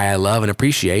 It's a guy I love and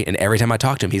appreciate. And every time I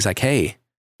talk to him, he's like, hey,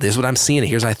 this is what I'm seeing. And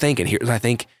here's what I think. And here's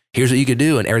what you could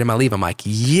do. And every time I leave, I'm like,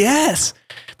 yes,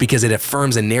 because it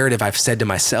affirms a narrative I've said to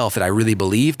myself that I really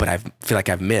believe, but I feel like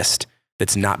I've missed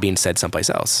that's not being said someplace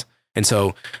else. And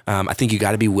so I think you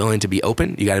got to be willing to be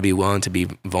open. You got to be willing to be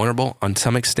vulnerable on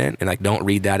some extent. And like, don't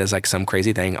read that as like some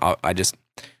crazy thing. I just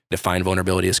define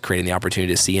vulnerability as creating the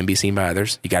opportunity to see and be seen by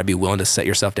others. You got to be willing to set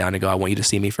yourself down and go, I want you to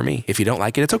see me for me. If you don't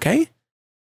like it, it's okay.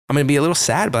 I'm going to be a little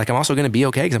sad, but like, I'm also going to be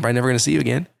okay because I'm probably never going to see you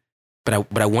again. But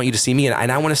I want you to see me,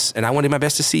 and I want to do my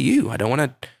best to see you. I don't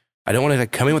want to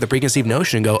like come in with a preconceived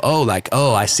notion and go, oh,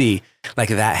 I see like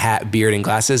that hat, beard, and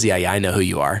glasses. Yeah, I know who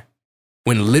you are.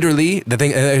 When literally the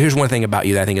thing, here's one thing about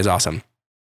you that I think is awesome,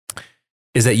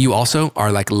 is that you also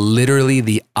are like literally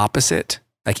the opposite,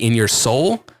 like in your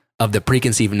soul, of the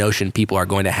preconceived notion people are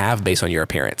going to have based on your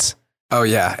appearance. Oh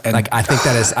yeah. And like, I think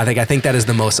that is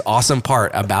the most awesome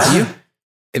part about you.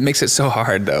 It makes it so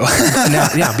hard though.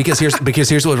 Yeah, because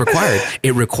here's what's required.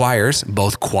 It requires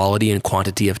both quality and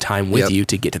quantity of time with you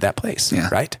to get to that place,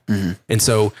 right?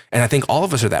 Mm-hmm. And I think all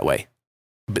of us are that way.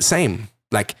 But same,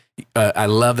 like I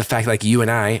love the fact like you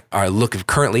and I look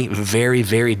currently very,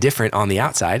 very different on the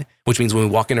outside, which means when we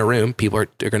walk in a room, people are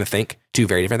going to think two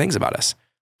very different things about us.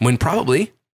 When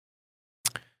probably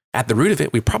at the root of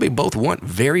it, we probably both want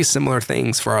very similar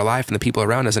things for our life and the people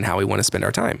around us and how we want to spend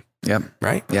our time. Yep.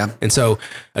 Right? Yeah. And so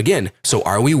again,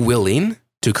 are we willing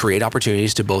to create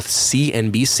opportunities to both see and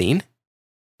be seen,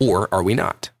 or are we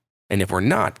not? And if we're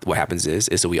not, what happens is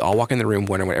that we all walk in the room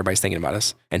wondering what everybody's thinking about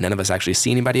us, and none of us actually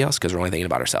see anybody else because we're only thinking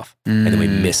about ourselves. And then we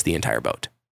miss the entire boat.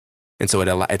 And so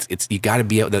it's you got to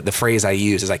be able, the phrase I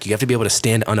use is like, you have to be able to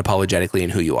stand unapologetically in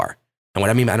who you are. And what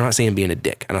I mean, I'm not saying being a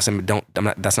dick. That's not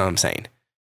what I'm saying.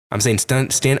 I'm saying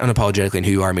stand unapologetically in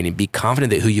who you are, meaning be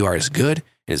confident that who you are is good,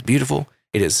 it is beautiful,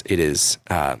 it is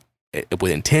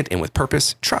with intent and with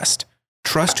purpose. Trust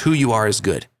who you are is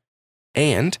good,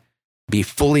 and be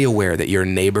fully aware that your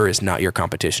neighbor is not your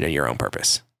competition in your own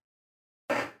purpose.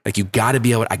 Like I got to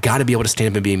be able to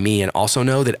stand up and be me, and also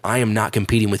know that I am not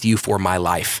competing with you for my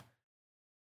life.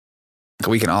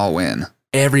 We can all win.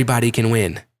 Everybody can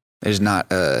win. There's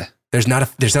not a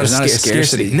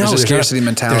scarcity. No, there's a scarcity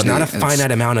mentality. There's not a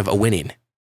finite amount of a winning.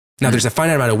 Now, there's a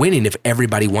finite amount of winning if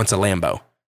everybody wants a Lambo.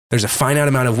 There's a finite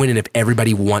amount of winning if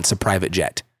everybody wants a private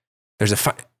jet.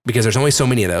 Because there's only so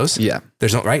many of those. Yeah.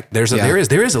 There's no, right? There is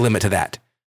a limit to that.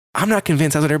 I'm not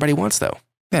convinced that's what everybody wants though.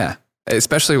 Yeah.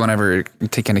 Especially whenever you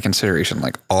take into consideration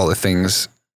like all the things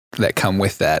that come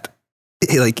with that.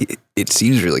 It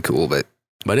seems really cool, but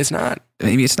it's not.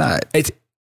 Maybe it's not.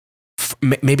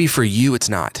 Maybe for you it's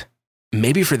not.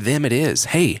 Maybe for them it is.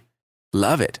 Hey,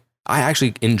 love it. I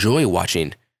actually enjoy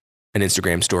watching an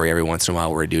Instagram story every once in a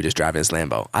while where a dude is driving his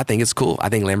Lambo. I think it's cool. I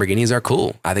think Lamborghinis are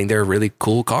cool. I think they're really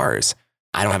cool cars.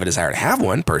 I don't have a desire to have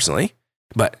one personally,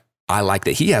 but I like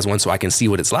that he has one so I can see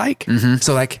what it's like. Mm-hmm.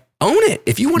 So like, own it.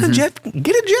 If you want a jet,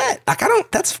 get a jet. Like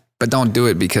but don't do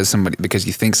it because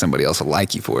you think somebody else will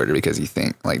like you for it, or because you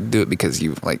think do it because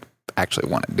you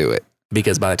actually want to do it.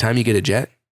 Because by the time you get a jet,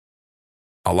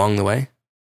 along the way,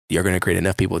 you're going to create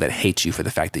enough people that hate you for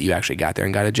the fact that you actually got there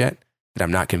and got a jet, that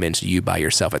I'm not convinced you by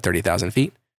yourself at 30,000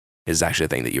 feet is actually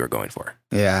the thing that you were going for.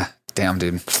 Yeah. Damn,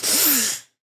 dude.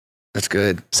 That's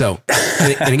good. So,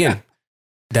 and again,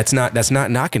 that's not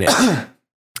knocking it.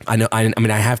 I know. I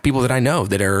mean, I have people that I know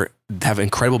that have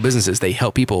incredible businesses. They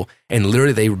help people, and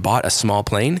literally they bought a small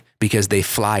plane because they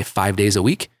fly 5 days a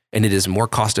week, and it is more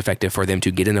cost effective for them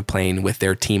to get in a plane with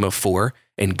their team of 4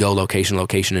 and go location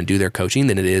and do their coaching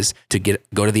than it is to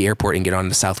go to the airport and get on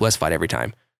the Southwest flight every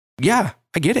time. Yeah,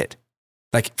 I get it.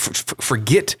 Like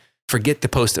forget the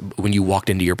post when you walked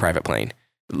into your private plane.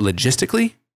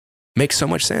 Logistically, makes so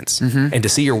much sense. Mm-hmm. And to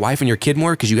see your wife and your kid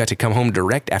more because you got to come home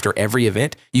direct after every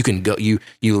event. You can go. You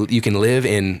can live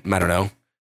in, I don't know.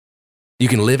 You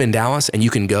can live in Dallas and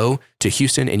you can go to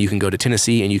Houston and you can go to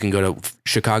Tennessee and you can go to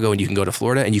Chicago and you can go to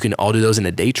Florida and you can all do those in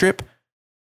a day trip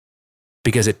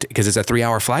because it's a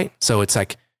 3-hour flight. So it's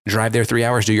like drive there 3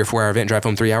 hours, do your 4-hour event, drive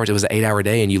home 3 hours. It was an 8-hour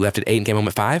day and you left at 8 and came home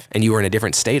at 5 and you were in a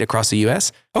different state across the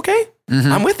US. Okay.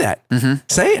 Mm-hmm. I'm with that. Mm-hmm.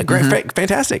 Say it. Great. Mm-hmm.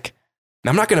 Fantastic.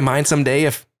 I'm not going to mind someday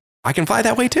if I can fly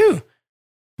that way too.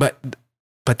 But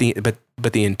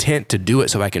the intent to do it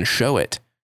so I can show it,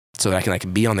 so that I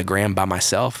can be on the gram by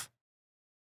myself,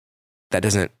 that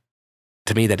doesn't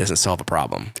solve a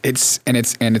problem. It's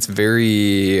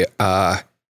very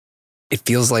it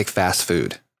feels like fast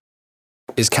food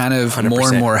is kind of 100%. More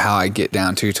and more how I get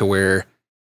down to where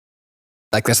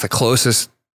that's the closest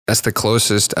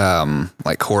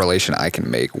correlation I can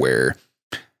make, where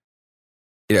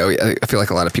I feel like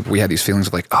a lot of people, we have these feelings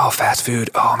of fast food.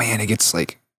 Oh man, it gets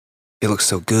it looks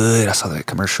so good. I saw that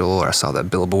commercial, or I saw that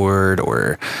billboard,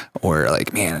 or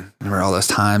man, remember all those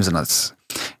times,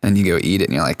 and you go eat it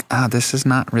and you're like, this is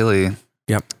not really,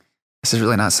 yep, this is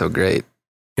really not so great.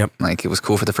 Yep. Like it was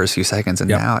cool for the first few seconds and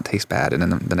now it tastes bad. And then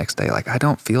the next day, like I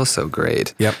don't feel so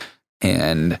great. Yep.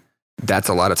 And that's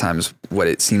a lot of times what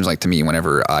it seems like to me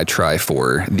whenever I try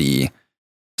for the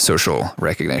social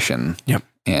recognition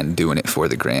and doing it for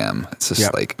the gram. It's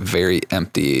just like very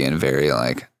empty and very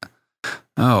like,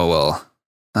 oh, well,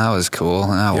 that was cool.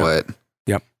 Now what?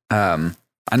 Yep.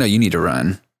 I know you need to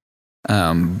run.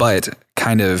 But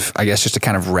kind of, I guess just to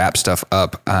kind of wrap stuff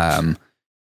up,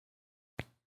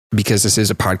 because this is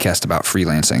a podcast about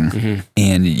freelancing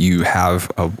and you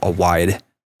have a wide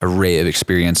array of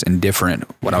experience in different,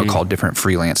 what I would call different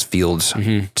freelance fields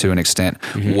to an extent.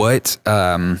 What,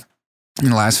 in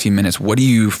the last few minutes, what do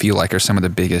you feel like are some of the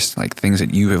biggest like things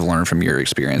that you have learned from your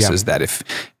experiences that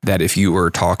if you were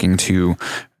talking to,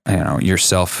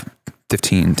 yourself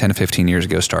 10 to 15 years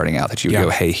ago starting out, that you would go,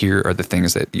 hey, here are the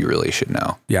things that you really should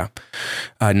know? Yeah.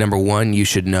 Number one, you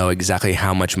should know exactly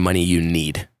how much money you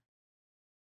need.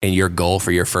 And your goal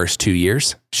for your first 2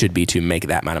 years should be to make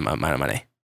that amount of money,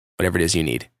 whatever it is you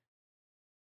need.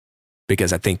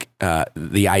 Because I think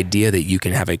the idea that you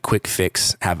can have a quick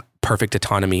fix, have perfect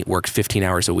autonomy, work 15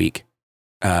 hours a week,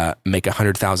 make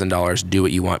 $100,000, do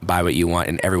what you want, buy what you want,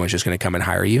 and everyone's just going to come and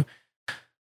hire you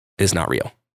is not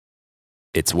real.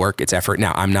 It's work, it's effort.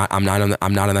 Now, I'm not in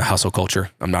the hustle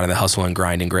culture. I'm not in the hustle and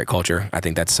grind and grit culture. I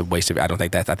think that's a waste of. I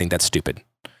think that's stupid.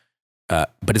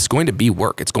 But it's going to be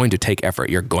work. It's going to take effort.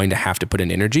 You're going to have to put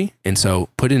in energy. And so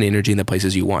put in energy in the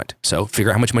places you want. So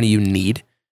figure out how much money you need.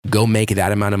 Go make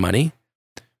that amount of money.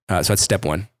 So that's step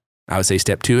one. I would say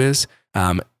step two is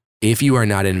if you are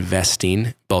not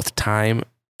investing both time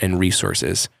and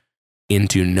resources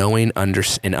into knowing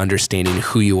and understanding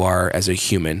who you are as a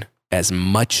human as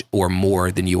much or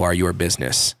more than you are your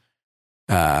business,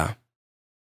 I'm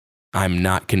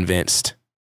not convinced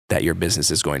that your business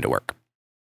is going to work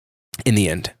in the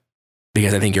end,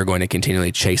 because I think you're going to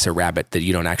continually chase a rabbit that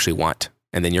you don't actually want.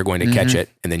 And then you're going to catch it.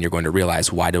 And then you're going to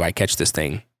realize, why do I catch this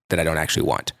thing that I don't actually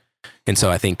want? And so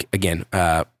I think, again,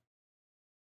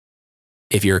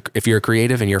 if you're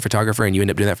creative and you're a photographer and you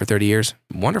end up doing that for 30 years,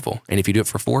 wonderful. And if you do it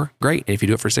for 4, great. And if you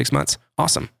do it for 6 months,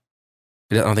 awesome.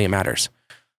 I don't think it matters.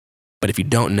 But if you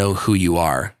don't know who you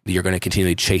are, you're going to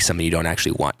continually chase something you don't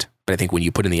actually want. But I think when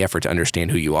you put in the effort to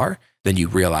understand who you are, then you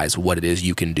realize what it is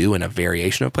you can do in a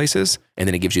variation of places. And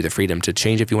then it gives you the freedom to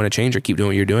change if you want to change, or keep doing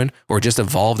what you're doing, or just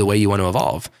evolve the way you want to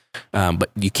evolve.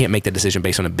 But you can't make that decision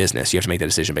based on a business. You have to make that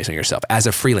decision based on yourself as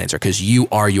a freelancer, because you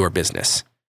are your business.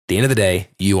 At the end of the day,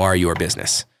 you are your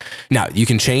business. Now, you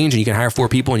can change and you can hire 4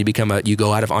 people and you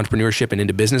go out of entrepreneurship and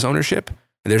into business ownership.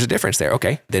 And there's a difference there.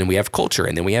 Okay. Then we have culture,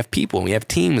 and then we have people, and we have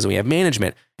teams, and we have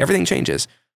management. Everything changes.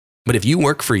 But if you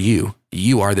work for you,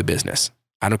 you are the business.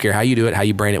 I don't care how you do it, how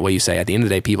you brand it, what you say. At the end of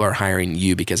the day, people are hiring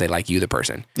you because they like you, the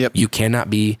person. Yep. You cannot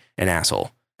be an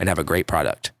asshole and have a great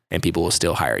product, and people will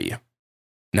still hire you.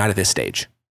 Not at this stage.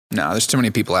 No, there's too many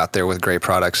people out there with great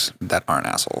products that aren't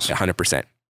assholes. 100%.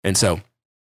 And so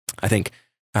I think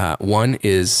one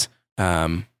is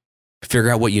figure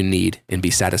out what you need and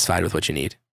be satisfied with what you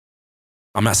need.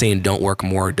 I'm not saying don't work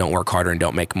more, don't work harder, and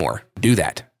don't make more. Do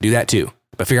that. Do that too.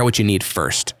 But figure out what you need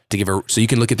first so you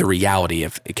can look at the reality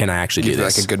of, can I actually do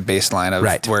this? Like a good baseline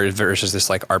of where versus this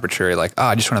like arbitrary, like,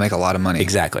 I just want to make a lot of money.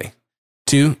 Exactly.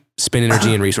 2, spend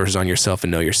energy and resources on yourself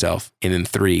and know yourself. And then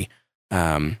 3,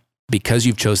 because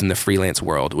you've chosen the freelance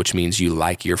world, which means you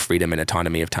like your freedom and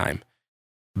autonomy of time,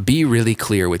 be really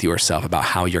clear with yourself about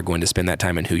how you're going to spend that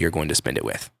time and who you're going to spend it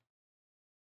with.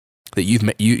 That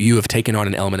you have taken on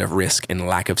an element of risk and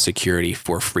lack of security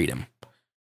for freedom.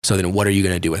 So then what are you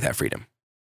going to do with that freedom?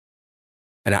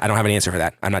 And I don't have an answer for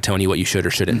that. I'm not telling you what you should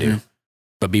or shouldn't do,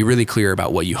 but be really clear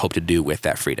about what you hope to do with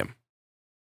that freedom.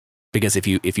 Because if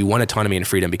you want autonomy and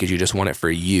freedom because you just want it for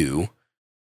you,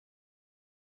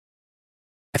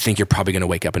 I think you're probably going to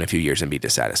wake up in a few years and be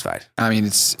dissatisfied. I mean,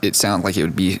 it sounds like it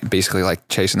would be basically like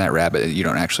chasing that rabbit that you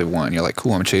don't actually want. You're like,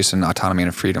 cool, I'm chasing autonomy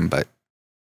and freedom, but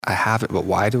I have it. But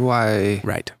why do I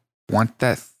want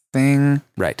that thing?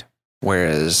 Right.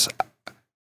 Whereas,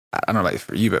 I don't know about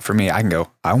for you, but for me, I can go,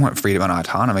 I want freedom and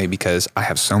autonomy because I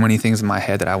have so many things in my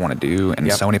head that I want to do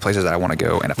and so many places that I want to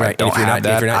go. And if I don't have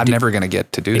that, I'm never going to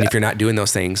get to do that. And if you're not doing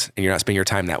those things and you're not spending your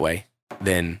time that way,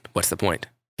 then what's the point?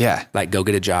 Yeah. Like, go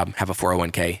get a job, have a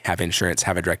 401k, have insurance,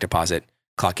 have a direct deposit,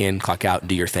 clock in, clock out,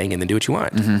 do your thing, and then do what you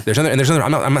want. There's another,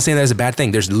 I'm not saying that is a bad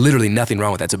thing. There's literally nothing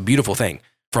wrong with that. It's a beautiful thing.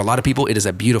 For a lot of people, it is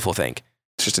a beautiful thing.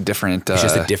 It's just a different, it's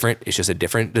just a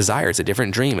different desire. It's a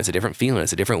different dream. It's a different feeling.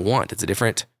 It's a different want. It's a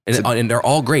different, and they're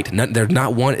all great.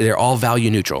 They're all value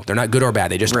neutral. They're not good or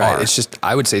bad. They just are. It's just,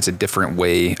 I would say it's a different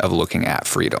way of looking at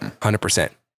freedom. 100%.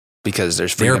 because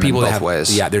there's There freedom are people in that both have,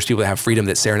 ways. yeah, there's people that have freedom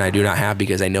that Sarah and I do not have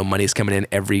because they know money's coming in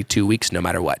every 2 weeks, no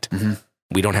matter what. Mm-hmm.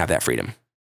 We don't have that freedom.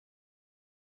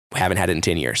 We haven't had it in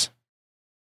 10 years.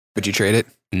 Would you trade it?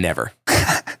 Never.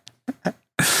 Well,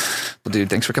 dude,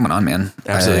 thanks for coming on, man.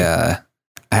 Absolutely. I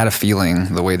had a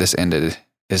feeling the way this ended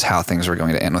is how things were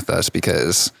going to end with us,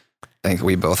 because I think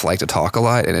we both like to talk a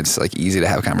lot, and it's like easy to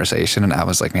have a conversation. And I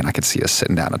was like, man, I could see us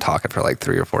sitting down and talking for like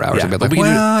 3 or 4 hours. Yeah, And be but like, we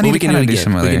can do it again.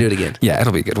 We can do it again. Yeah,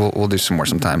 it'll be good. We'll do some more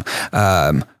sometime.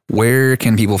 Where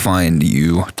can people find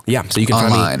you? Yeah, so you can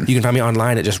online? find me. You can find me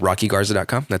online at just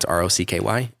rockygarza.com. That's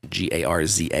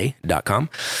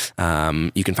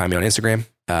ROCKYGARZA.com. You can find me on Instagram,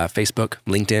 Facebook,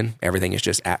 LinkedIn. Everything is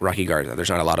just at Rocky Garza. There's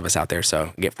not a lot of us out there,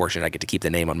 so I get fortunate. I get to keep the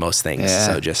name on most things. Yeah.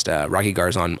 So just Rocky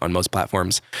Garza on most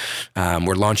platforms.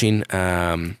 We're launching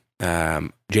January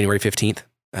 15th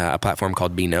a platform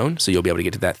called Be Known. So you'll be able to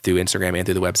get to that through Instagram and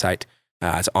through the website.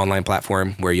 It's an online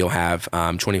platform where you'll have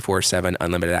 24/7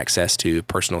 unlimited access to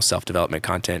personal self-development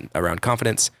content around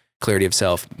confidence, clarity of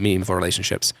self, meaningful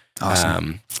relationships.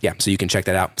 Awesome. So you can check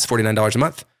that out. It's $49 a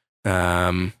month.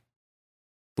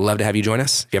 Love to have you join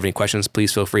us. If you have any questions,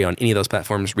 please feel free on any of those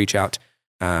platforms. Reach out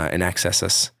and access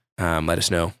us. Let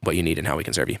us know what you need and how we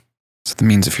can serve you. So that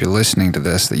means if you're listening to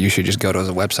this, that you should just go to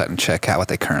the website and check out what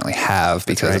they currently have,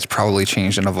 because right. it's probably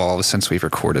changed and evolved since we've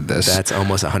recorded this. That's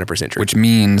almost 100% true. Which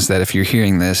means that if you're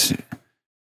hearing this,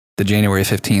 the January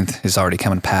 15th is already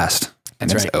coming past, and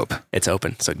That's it's right. open. It's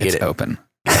open, so get It's it. open.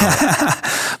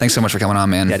 Thanks so much for coming on,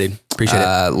 man. Yeah, dude. Appreciate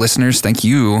it. Listeners, thank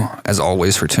you, as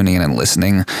always, for tuning in and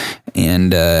listening.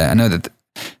 And I know that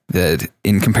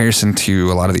in comparison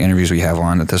to a lot of the interviews we have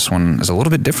on, that this one is a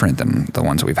little bit different than the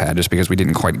ones that we've had, just because we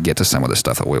didn't quite get to some of the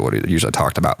stuff that we would have usually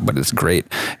talked about, but it's great.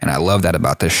 And I love that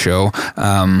about this show.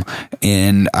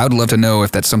 And I would love to know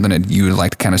if that's something that you would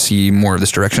like to kind of see more of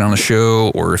this direction on the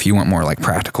show, or if you want more like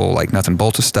practical, like nuts and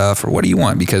bolts of stuff, or what do you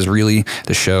want? Because really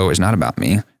the show is not about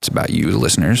me. It's about you, the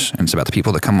listeners, and it's about the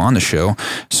people that come on the show,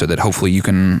 so that hopefully you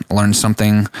can learn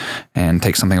something and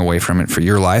take something away from it for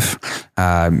your life.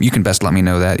 You can best let me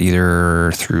know that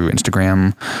either through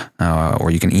Instagram, or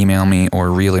you can email me,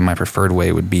 or really my preferred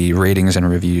way would be ratings and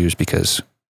reviews, because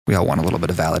we all want a little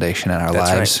bit of validation in our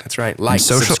lives. That's right. Like,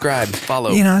 subscribe, follow.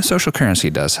 You know, social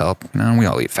currency does help. You know, we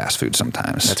all eat fast food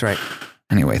sometimes. That's right.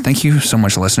 Anyway, thank you so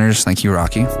much, listeners. Thank you,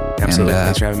 Rocky. Absolutely.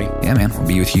 Thanks for having me. Yeah, man. We'll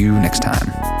be with you next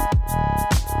time.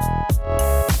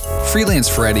 Freelance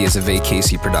Friday is a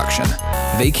Vacasey production.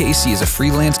 Vacasey is a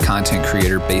freelance content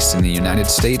creator based in the United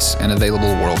States and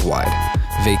available worldwide.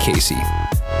 Vacasey.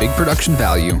 Big production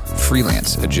value,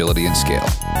 freelance agility and scale.